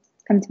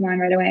 come to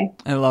mind right away.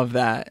 I love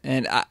that.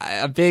 And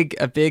a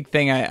big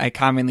thing I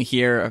commonly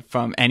hear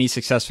from any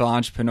successful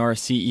entrepreneur,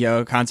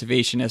 CEO,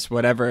 conservationist,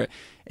 whatever,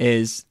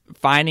 is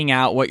finding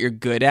out what you're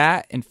good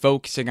at and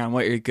focusing on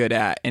what you're good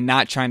at and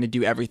not trying to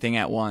do everything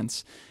at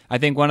once. I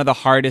think one of the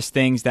hardest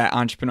things that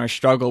entrepreneurs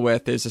struggle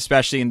with is,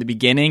 especially in the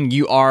beginning,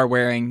 you are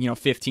wearing,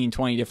 15,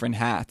 20 different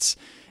hats.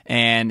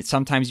 And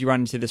sometimes you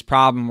run into this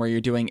problem where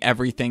you're doing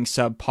everything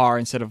subpar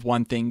instead of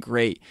one thing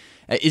great.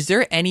 Is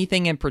there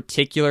anything in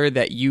particular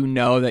that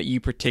you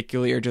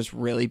particularly are just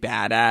really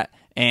bad at?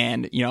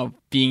 And,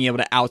 being able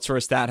to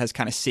outsource that has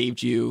kind of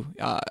saved you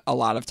a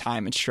lot of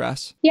time and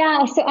stress?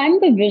 Yeah, so I'm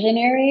the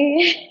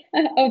visionary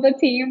of the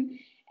team.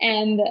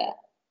 And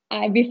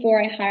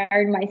before I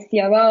hired my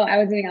COO, I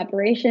was doing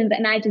operations,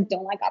 and I just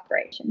don't like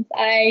operations.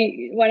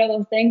 One of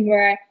those things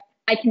where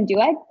I can do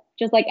it,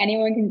 just like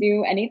anyone can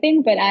do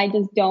anything, but I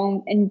just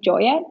don't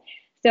enjoy it.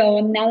 So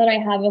now that I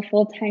have a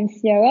full-time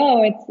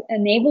COO, it's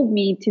enabled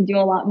me to do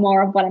a lot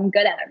more of what I'm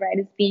good at, right?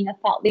 It's being a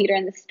thought leader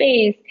in the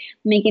space,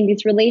 making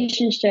these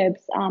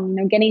relationships,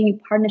 getting new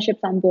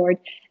partnerships on board,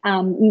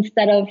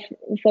 instead of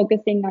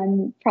focusing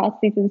on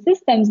processes and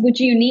systems, which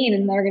you need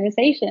in an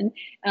organization.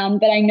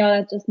 But I know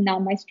that's just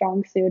not my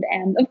strong suit.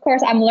 And of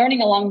course, I'm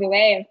learning along the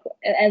way,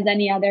 as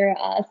any other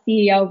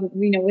CEO,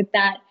 with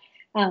that,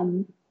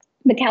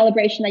 the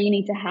calibration that you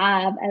need to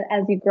have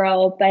as you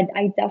grow, but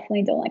I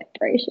definitely don't like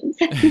operations.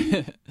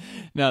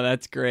 No,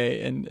 that's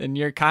great. And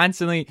you're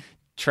constantly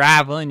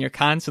traveling, you're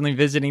constantly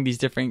visiting these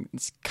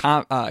different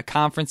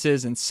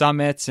conferences and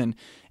summits and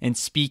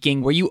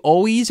speaking. Were you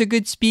always a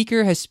good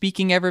speaker? Has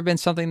speaking ever been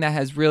something that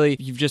has really,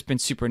 you've just been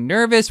super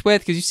nervous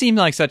with? Because you seem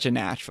like such a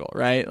natural,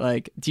 right?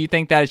 Like, do you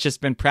think that it's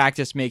just been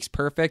practice makes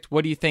perfect?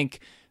 What do you think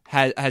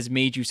has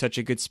made you such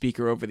a good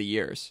speaker over the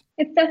years?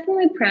 It's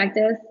definitely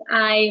practice.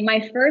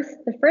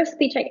 The first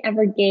speech I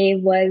ever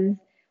gave was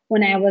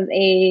when I was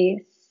a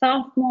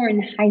sophomore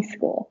in high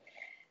school.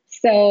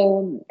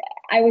 So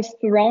I was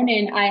thrown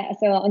in.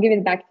 So I'll give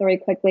you the backstory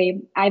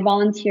quickly. I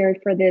volunteered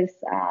for this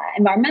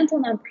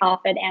environmental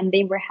nonprofit, and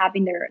they were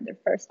having their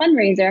first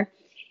fundraiser,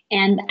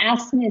 and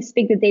asked me to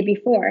speak the day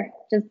before,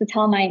 just to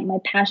tell my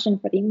passion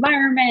for the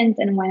environment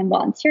and why I'm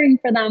volunteering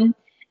for them.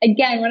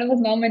 Again, one of those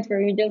moments where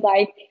you're just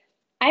like,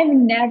 I've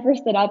never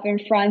stood up in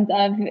front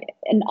of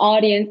an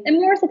audience, and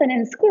more so than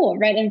in school,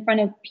 right? In front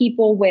of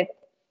people with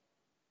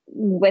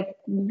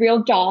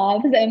real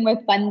jobs and with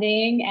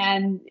funding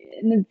and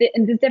in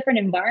this different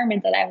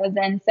environment that I was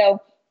in.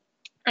 So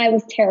I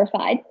was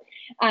terrified.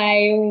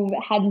 I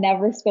had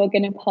never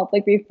spoken in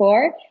public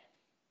before,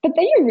 but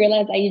then you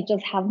realize that you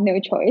just have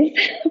no choice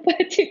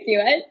but to do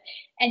it,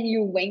 and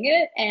you wing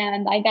it.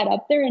 And I got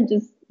up there and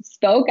just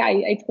spoke.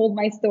 I told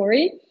my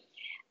story.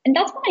 And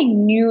that's when I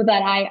knew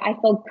that I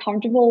felt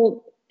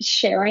comfortable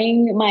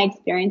sharing my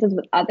experiences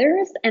with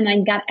others, and I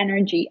got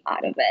energy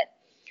out of it.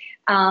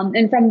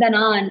 And from then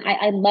on,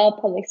 I love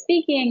public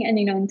speaking and,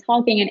 and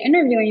talking and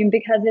interviewing,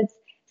 because it's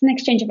an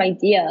exchange of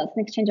ideas,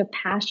 an exchange of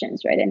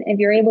passions, right? And if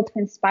you're able to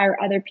inspire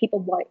other people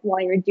while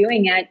you're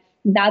doing it,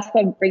 that's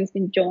what brings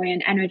me joy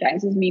and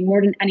energizes me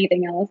more than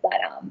anything else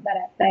that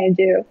I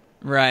do.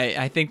 Right.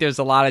 I think there's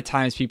a lot of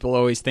times people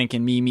always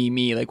thinking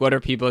me. Like, what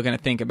are people going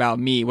to think about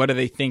me? What are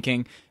they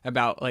thinking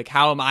about? Like,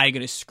 how am I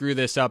going to screw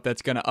this up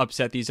that's going to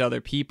upset these other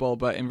people?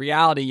 But in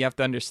reality, you have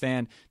to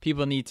understand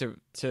people need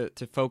to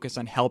focus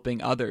on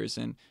helping others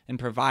and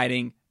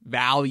providing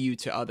value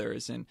to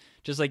others and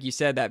just like you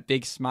said, that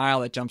big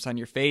smile that jumps on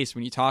your face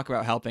when you talk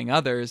about helping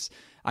others.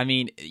 I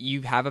mean,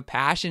 you have a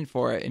passion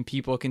for it, and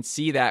people can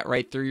see that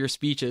right through your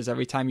speeches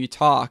every time you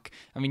talk.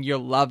 I mean, you're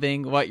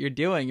loving what you're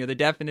doing. You're the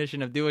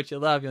definition of do what you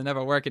love. You'll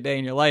never work a day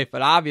in your life.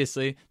 But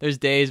obviously, there's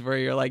days where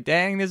you're like,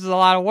 dang, this is a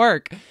lot of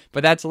work.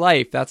 But that's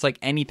life. That's like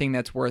anything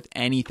that's worth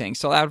anything.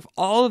 So out of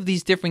all of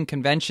these different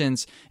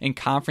conventions and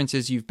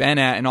conferences you've been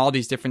at and all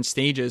these different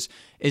stages,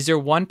 is there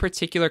one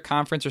particular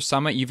conference or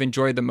summit you've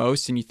enjoyed the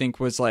most and you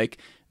think was like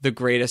the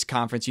greatest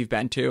conference you've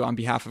been to on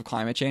behalf of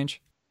climate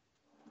change?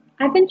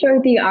 I've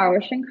enjoyed the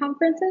Ocean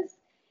conferences,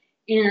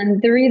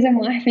 and the reason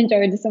why I've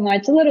enjoyed it so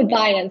much, a little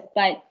biased,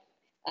 but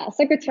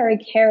Secretary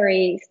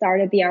Kerry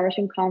started the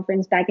Ocean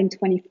conference back in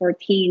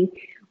 2014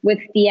 with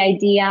the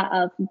idea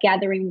of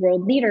gathering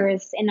world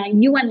leaders in a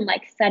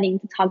UN-like setting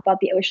to talk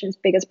about the ocean's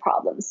biggest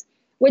problems,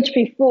 which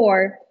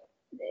before,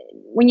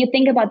 when you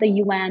think about the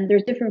UN,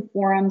 there's different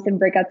forums and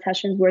breakout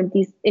sessions where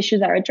these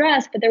issues are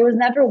addressed, but there was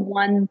never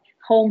one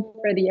home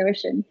for the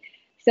ocean.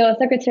 So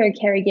Secretary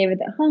Kerry gave it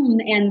a home,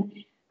 and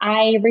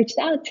I reached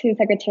out to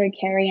Secretary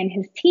Kerry and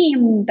his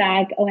team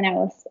back when I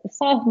was a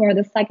sophomore,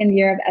 the second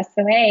year of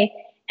SOA.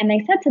 And I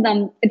said to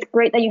them, it's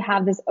great that you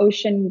have this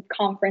ocean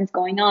conference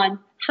going on.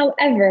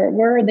 However,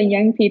 where are the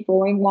young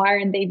people and why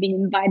aren't they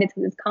being invited to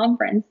this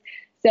conference?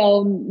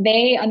 So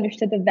they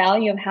understood the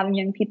value of having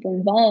young people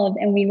involved,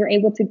 and we were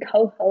able to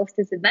co-host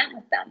this event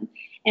with them.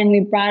 And we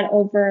brought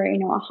over,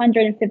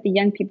 150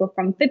 young people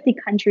from 50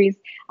 countries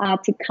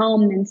to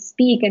come and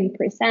speak and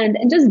present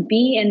and just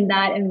be in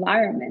that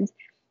environment.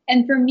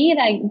 And for me,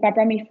 that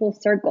brought me full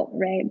circle,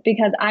 right?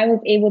 Because I was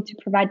able to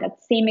provide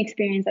that same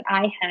experience that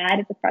I had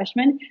as a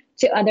freshman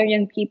to other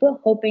young people,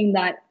 hoping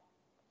that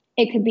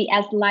it could be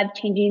as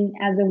life-changing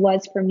as it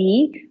was for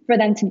me, for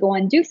them to go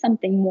and do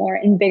something more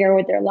and bigger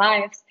with their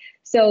lives.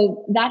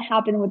 So that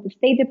happened with the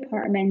State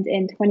Department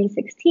in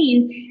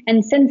 2016.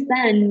 And since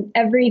then,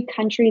 every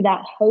country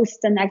that hosts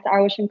the next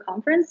Ocean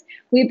conference,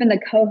 we've been the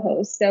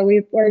co-host. So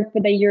we've worked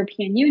with the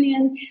European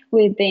Union,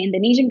 with the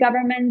Indonesian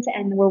government,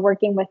 and we're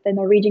working with the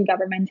Norwegian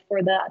government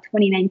for the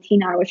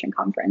 2019 Ocean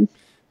conference.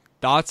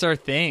 Thoughts are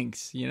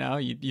things,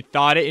 you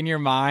thought it in your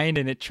mind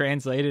and it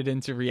translated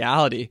into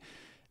reality.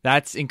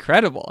 That's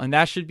incredible. And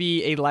that should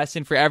be a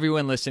lesson for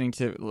everyone listening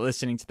to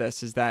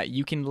this, is that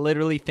you can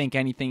literally think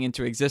anything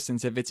into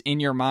existence. If it's in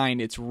your mind,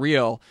 it's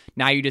real.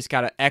 Now you just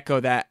got to echo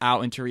that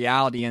out into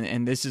reality.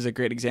 And this is a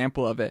great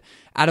example of it.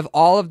 Out of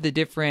all of the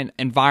different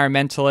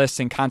environmentalists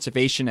and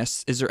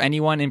conservationists, is there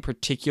anyone in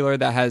particular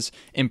that has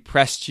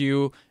impressed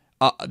you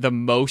the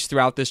most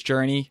throughout this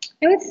journey?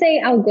 I would say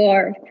Al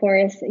Gore, of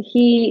course.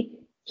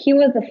 He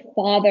was the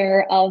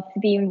father of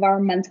the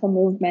environmental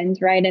movement,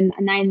 right? And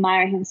I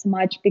admire him so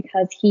much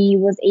because he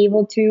was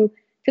able to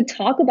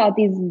talk about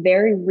these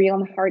very real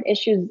and hard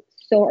issues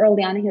so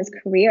early on in his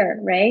career,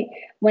 right?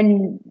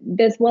 When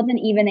this wasn't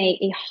even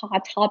a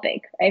hot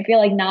topic. I feel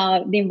like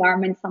now the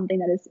environment is something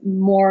that is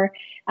more,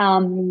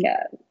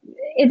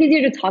 it's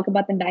easier to talk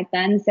about than back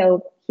then.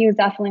 So he was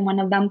definitely one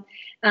of them.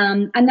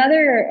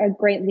 Another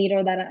great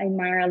leader that I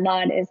admire a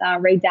lot is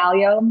Ray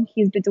Dalio.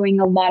 He's been doing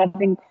a lot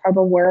of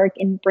incredible work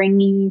in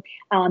bringing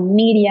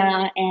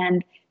media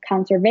and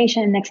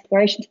conservation and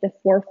exploration to the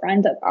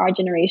forefront of our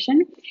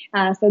generation.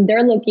 So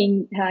they're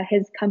looking,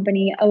 his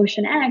company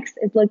Ocean X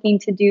is looking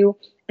to do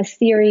a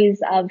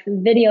series of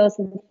videos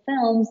and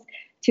films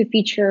to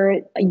feature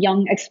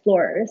young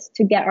explorers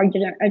to get our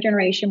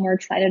generation more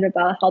excited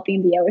about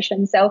helping the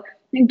ocean. So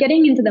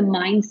getting into the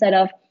mindset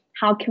of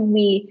how can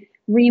we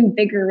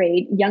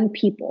reinvigorate young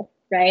people,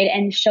 right?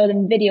 And show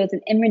them videos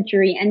and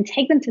imagery and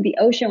take them to the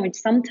ocean, which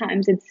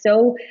sometimes it's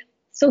so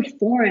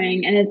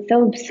foreign and it's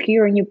so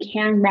obscure and you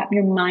can't wrap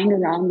your mind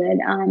around it.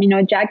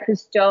 Jacques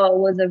Cousteau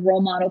was a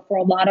role model for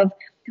a lot of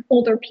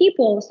older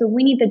people. So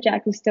we need the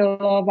Jacques Cousteau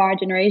of our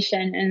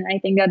generation. And I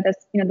think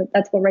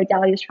that's what Ray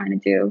Dalio is trying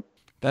to do.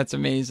 That's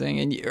amazing.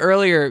 And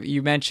earlier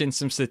you mentioned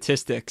some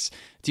statistics.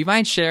 Do you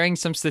mind sharing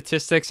some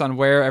statistics on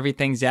where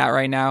everything's at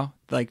right now?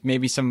 Like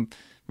maybe some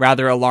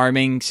rather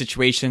alarming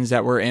situations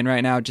that we're in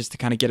right now, just to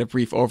kind of get a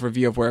brief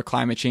overview of where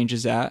climate change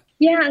is at?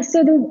 Yeah,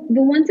 so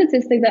the one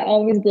statistic that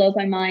always blows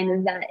my mind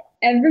is that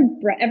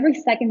every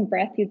second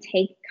breath you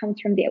take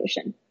comes from the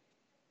ocean.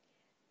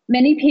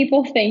 Many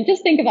people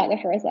just think about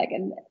it for a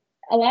second.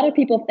 A lot of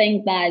people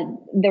think that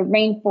the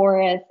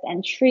rainforest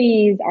and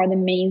trees are the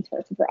main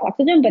source of our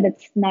oxygen, but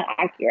it's not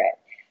accurate.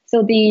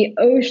 So the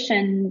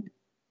ocean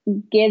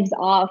gives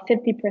off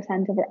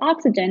 50% of our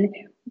oxygen,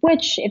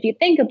 which if you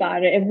think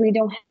about it, if we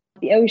don't have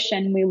the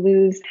ocean, we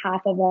lose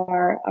half of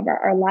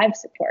our life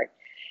support.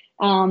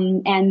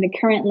 And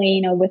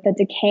currently, with the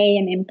decay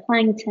in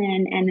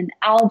plankton and in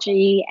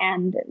algae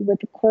and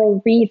with the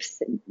coral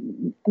reefs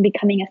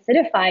becoming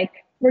acidified,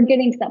 we're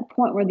getting to that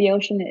point where the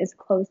ocean is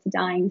close to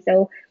dying.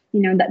 So,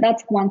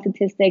 that's one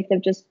statistic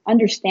of just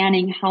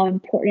understanding how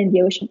important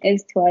the ocean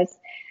is to us.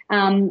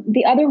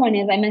 The other one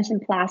is, I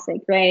mentioned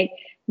plastic, right?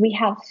 We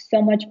have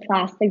so much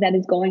plastic that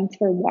is going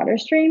through water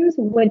streams,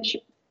 which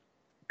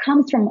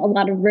comes from a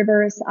lot of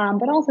rivers,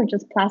 but also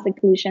just plastic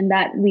pollution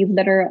that we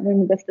litter when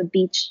we go to the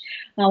beach,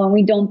 when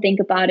we don't think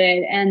about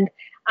it. And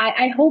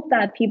I hope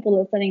that people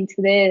listening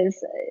to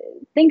this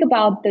think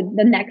about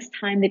the next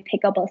time they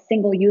pick up a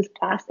single-use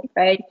plastic,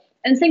 right?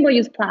 And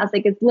single-use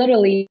plastic is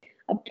literally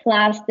a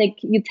plastic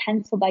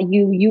utensil that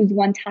you use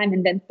one time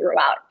and then throw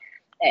out.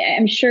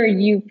 I'm sure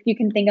you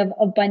can think of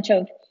a bunch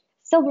of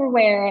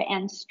silverware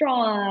and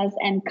straws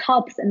and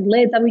cups and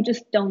lids that we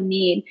just don't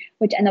need,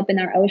 which end up in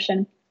our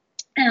ocean.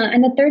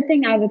 And the third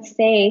thing I would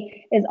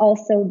say is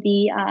also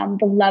the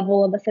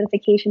level of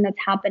acidification that's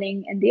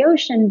happening in the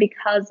ocean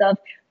because of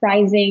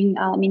rising,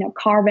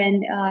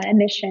 carbon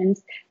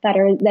emissions that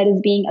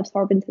is being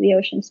absorbed into the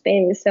ocean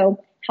space.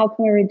 So how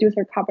can we reduce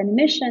our carbon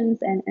emissions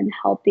and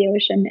help the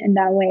ocean in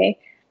that way?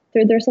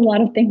 There's a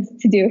lot of things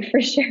to do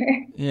for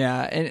sure.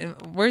 Yeah. And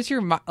where's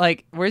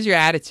your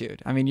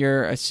attitude? I mean,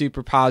 you're a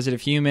super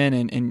positive human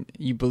and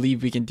you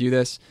believe we can do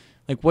this.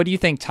 Like, what do you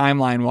think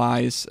timeline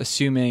wise,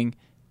 assuming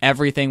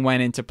everything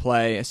went into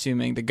play,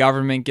 assuming the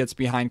government gets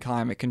behind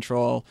climate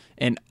control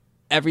and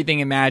everything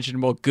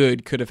imaginable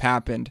good could have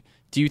happened?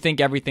 Do you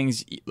think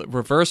everything's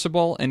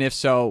reversible? And if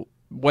so,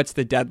 what's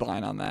the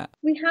deadline on that?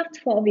 We have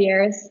 12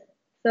 years.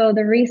 So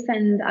the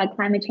recent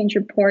climate change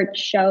report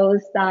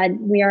shows that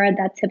we are at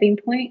that tipping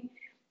point,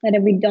 that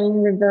if we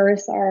don't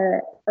reverse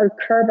or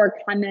curb our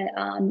climate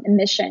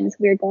emissions,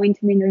 we're going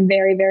to be in a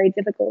very, very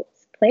difficult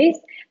place.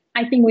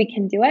 I think we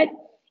can do it.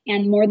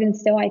 And more than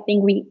so, I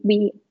think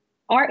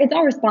it's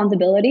our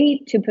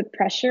responsibility to put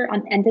pressure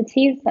on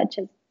entities such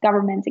as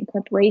governments and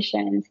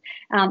corporations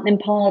and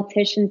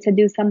politicians to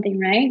do something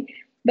right.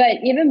 But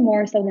even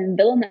more so than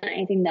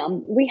villainizing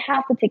them, we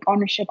have to take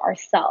ownership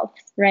ourselves,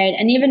 right?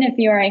 And even if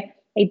you're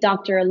a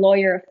doctor, a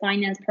lawyer, a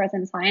finance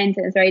person,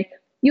 scientist, right,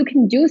 you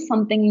can do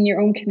something in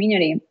your own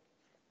community.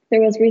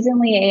 There was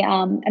recently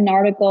an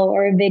article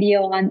or a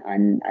video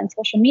on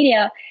social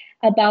media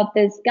about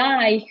this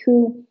guy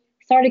who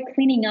started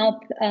cleaning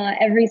up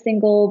every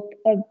single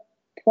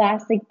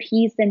plastic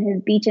piece in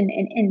his beach in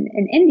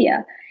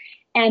India.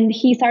 And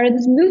he started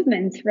this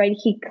movement, right?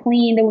 He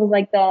cleaned, it was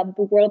like the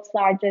world's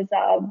largest,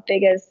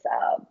 biggest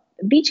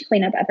beach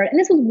cleanup effort. And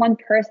this was one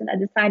person that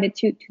decided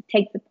to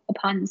take it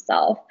upon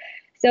himself.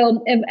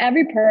 So if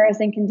every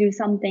person can do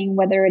something,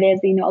 whether it is,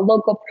 a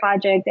local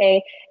project,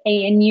 a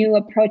new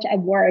approach at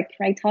work,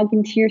 right?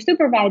 Talking to your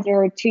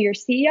supervisor or to your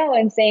CEO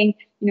and saying,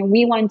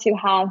 we want to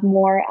have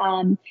more,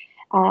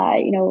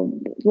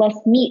 less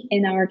meat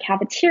in our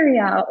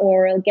cafeteria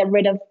or get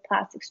rid of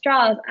plastic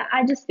straws.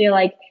 I just feel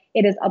like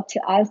it is up to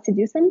us to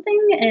do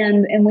something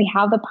and we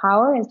have the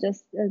power.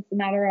 It's a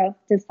matter of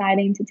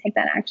deciding to take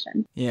that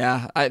action.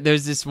 Yeah.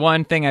 There's this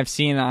one thing I've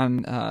seen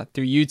on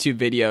through YouTube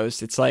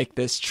videos. It's like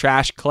this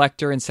trash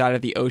collector inside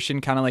of the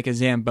ocean, kind of like a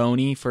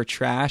Zamboni for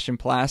trash and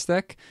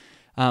plastic.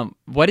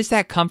 What is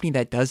that company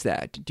that does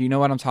that? Do you know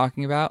what I'm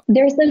talking about?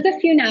 There's a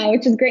few now,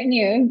 which is great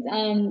news.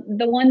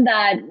 The one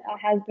that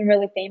has been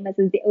really famous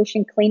is the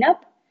Ocean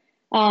Cleanup.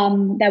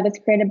 That was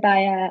created by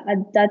a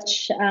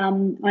Dutch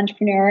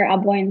entrepreneur,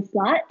 Aboy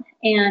Slot.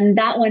 And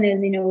that one is,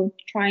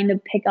 trying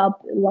to pick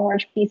up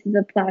large pieces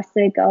of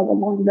plastic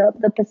along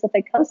the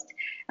Pacific coast.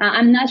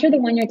 I'm not sure the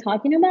one you're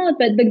talking about,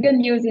 but the good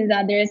news is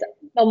that there's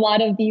a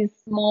lot of these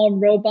small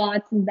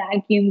robots and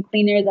vacuum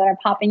cleaners that are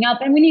popping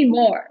up, and we need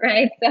more,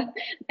 right? So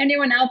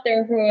anyone out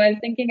there who is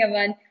thinking of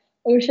an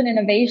ocean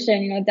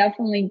innovation,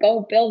 definitely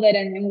go build it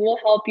and we'll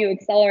help you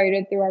accelerate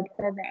it through our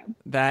program.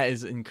 That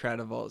is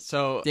incredible.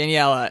 So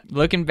Daniela,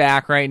 looking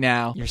back right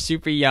now, you're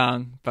super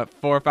young, but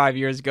 4 or 5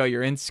 years ago,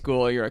 you're in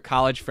school, you're a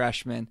college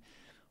freshman.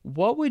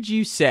 What would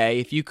you say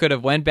if you could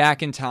have went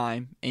back in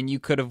time and you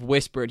could have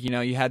whispered,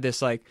 you had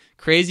this like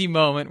crazy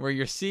moment where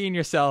you're seeing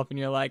yourself and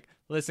you're like,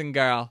 listen,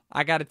 girl,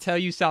 I got to tell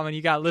you something.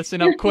 You got to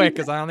listen up quick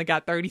because I only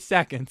got 30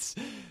 seconds.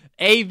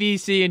 A, B,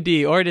 C, and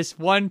D, or just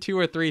 1, 2,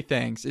 or 3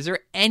 things. Is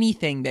there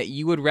anything that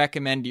you would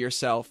recommend to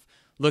yourself,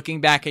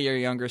 looking back at your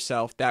younger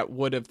self, that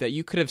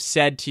you could have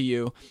said to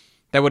you,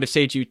 that would have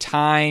saved you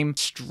time,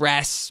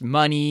 stress,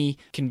 money,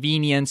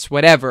 convenience,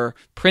 whatever,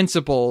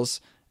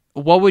 principles?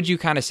 What would you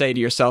kind of say to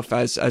yourself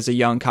as a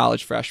young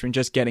college freshman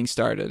just getting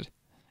started?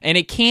 And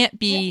it can't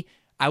be,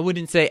 I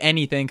wouldn't say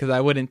anything because I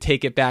wouldn't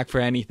take it back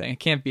for anything. It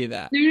can't be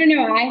that.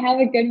 No. I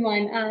have a good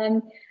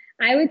one.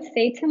 I would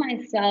say to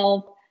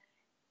myself,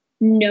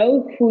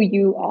 know who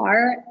you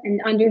are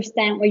and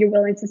understand what you're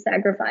willing to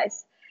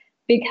sacrifice.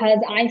 Because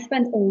I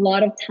spent a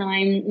lot of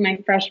time my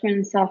freshman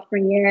and sophomore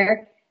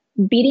year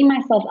beating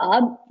myself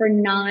up for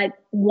not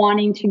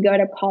wanting to go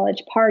to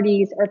college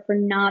parties or for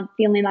not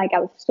feeling like I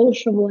was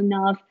sociable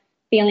enough,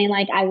 feeling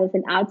like I was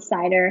an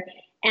outsider.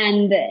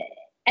 And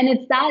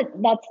it's that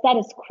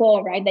status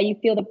quo, right? That you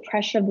feel the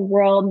pressure of the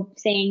world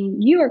saying,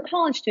 you're a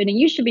college student,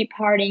 you should be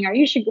partying, or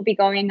you should be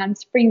going on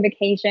spring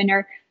vacation,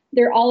 or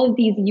there are all of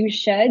these you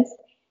shoulds.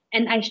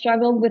 And I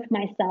struggled with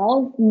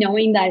myself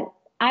knowing that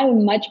I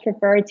would much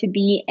prefer to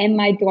be in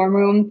my dorm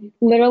room,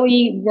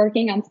 literally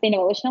working on State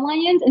Ocean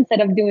Alliance instead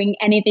of doing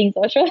anything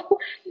social.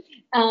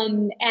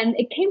 And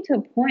it came to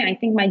a point, I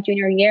think my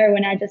junior year,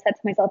 when I just said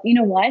to myself, you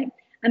know what?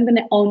 I'm going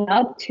to own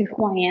up to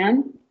who I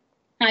am.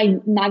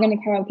 I'm not going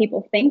to care what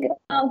people think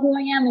about who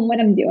I am and what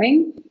I'm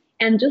doing.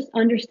 And just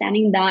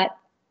understanding that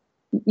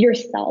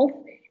yourself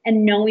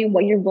and knowing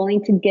what you're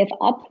willing to give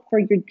up for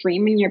your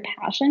dream and your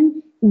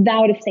passion, that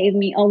would have saved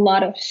me a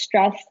lot of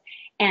stress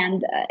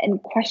and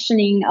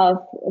questioning of,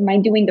 am I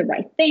doing the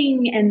right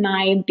thing? Am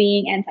I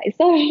being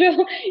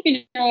antisocial?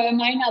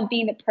 Am I not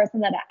being the person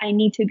that I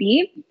need to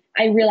be?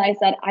 I realized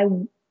that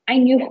I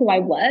knew who I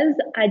was.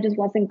 I just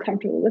wasn't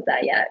comfortable with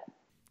that yet.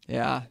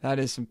 Yeah, that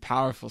is some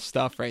powerful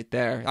stuff right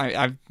there.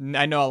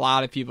 I know a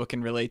lot of people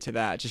can relate to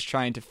that. Just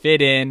trying to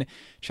fit in,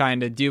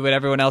 trying to do what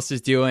everyone else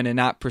is doing, and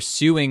not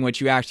pursuing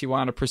what you actually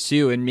want to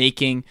pursue and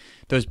making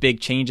those big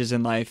changes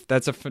in life.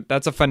 That's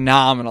a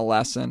phenomenal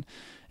lesson.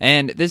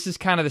 And this is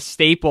kind of the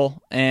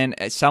staple, and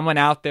someone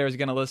out there is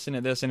going to listen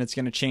to this and it's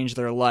going to change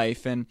their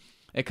life. And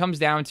it comes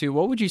down to,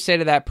 what would you say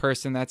to that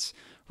person that's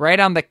right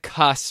on the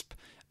cusp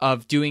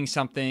of doing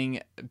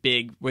something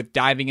big with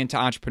diving into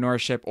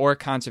entrepreneurship or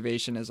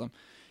conservationism?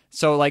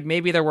 So like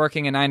maybe they're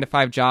working a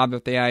 9-to-5 job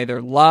that they either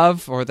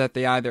love or that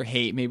they either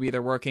hate. Maybe they're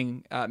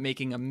working,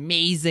 making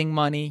amazing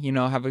money,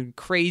 have a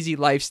crazy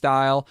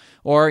lifestyle,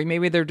 or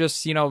maybe they're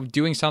just,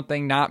 doing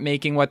something, not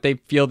making what they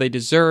feel they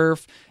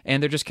deserve,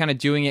 and they're just kind of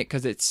doing it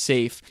because it's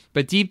safe.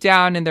 But deep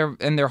down in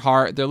their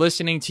heart, they're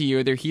listening to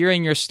you, they're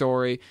hearing your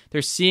story,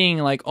 they're seeing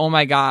like, oh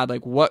my God,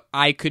 like what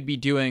I could be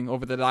doing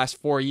over the last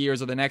 4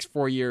 years or the next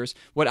 4 years,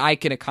 what I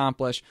can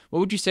accomplish. What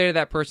would you say to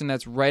that person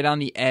that's right on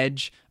the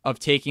edge of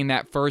taking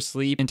that first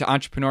leap into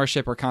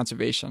entrepreneurship or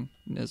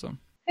conservationism?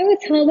 I would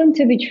tell them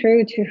to be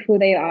true to who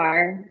they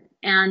are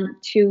and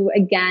to,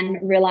 again,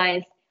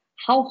 realize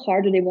how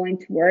hard are they willing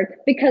to work,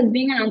 because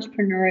being an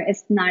entrepreneur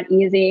is not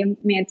easy. I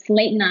mean, it's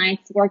late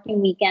nights,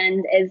 working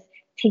weekends, is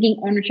taking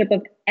ownership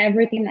of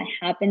everything that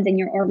happens in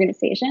your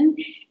organization,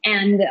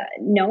 and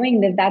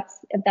knowing that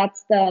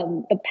that's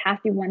the path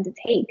you want to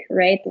take,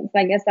 right? So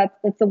I guess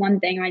that's the one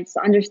thing, right? So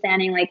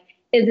understanding, like,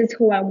 is this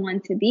who I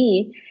want to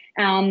be?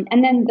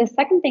 And then the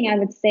second thing I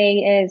would say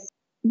is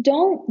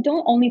don't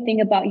only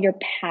think about your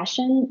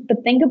passion,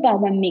 but think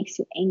about what makes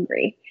you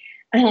angry.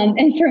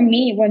 And for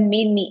me, what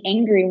made me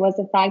angry was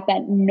the fact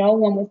that no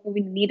one was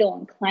moving the needle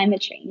on climate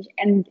change.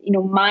 And,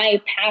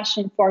 my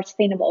passion for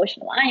Sustainable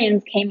Ocean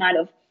Alliance came out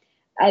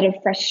of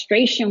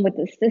frustration with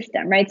the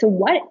system, right? So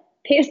what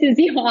pisses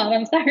you off?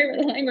 I'm sorry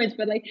for the language,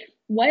 but like,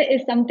 what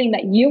is something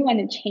that you want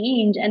to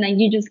change and that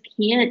you just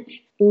can't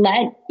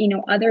let,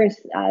 others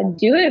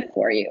do it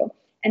for you?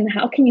 And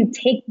how can you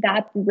take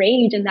that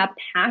rage and that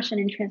passion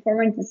and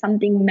transform it into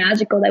something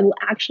magical that will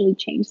actually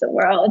change the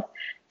world?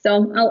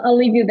 So I'll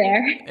leave you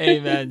there.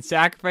 Amen.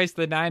 Sacrifice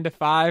the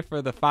 9-to-5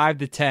 for the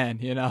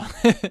 5-to-10,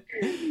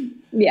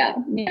 Yeah,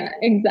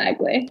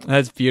 exactly.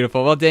 That's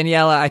beautiful. Well,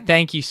 Daniela, I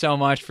thank you so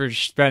much for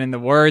spreading the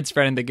word,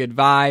 spreading the good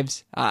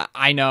vibes.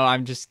 I know I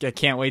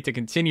can't wait to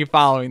continue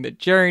following the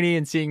journey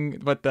and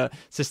seeing what the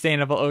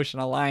Sustainable Ocean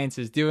Alliance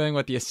is doing,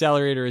 what the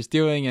accelerator is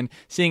doing, and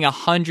seeing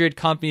 100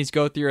 companies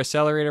go through your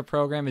accelerator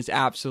program is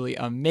absolutely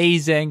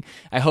amazing.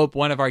 I hope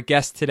one of our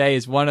guests today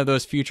is one of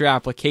those future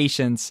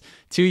applications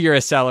to your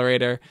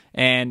accelerator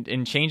and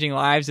in changing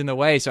lives in the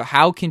way. So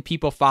how can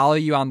people follow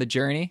you on the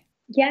journey?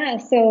 Yeah,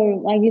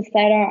 so like you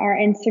said, our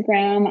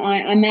Instagram,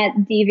 I'm at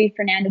DV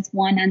Fernandez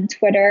 1 on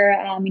Twitter.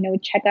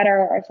 Check out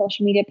our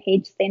social media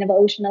page, Sustainable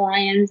Ocean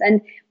Alliance. And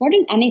more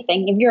than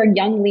anything, if you're a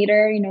young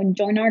leader,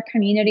 join our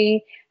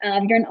community.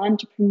 If you're an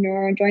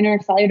entrepreneur, join our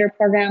accelerator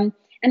program.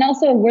 And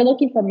also, we're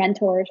looking for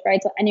mentors,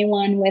 right? So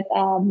anyone with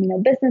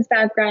business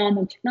background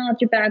or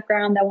technology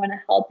background that want to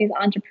help these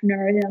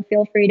entrepreneurs,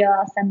 feel free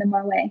to send them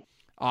our way.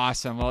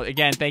 Awesome. Well,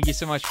 again, thank you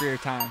so much for your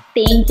time.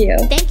 Thank you.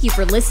 Thank you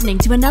for listening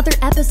to another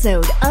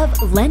episode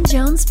of Len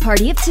Jones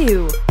Party of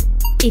Two.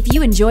 If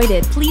you enjoyed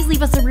it, please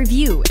leave us a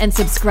review and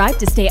subscribe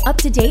to stay up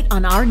to date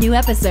on our new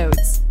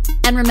episodes.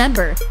 And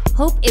remember,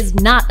 hope is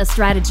not a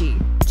strategy.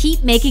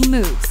 Keep making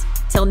moves.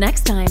 Till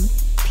next time,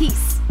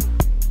 peace.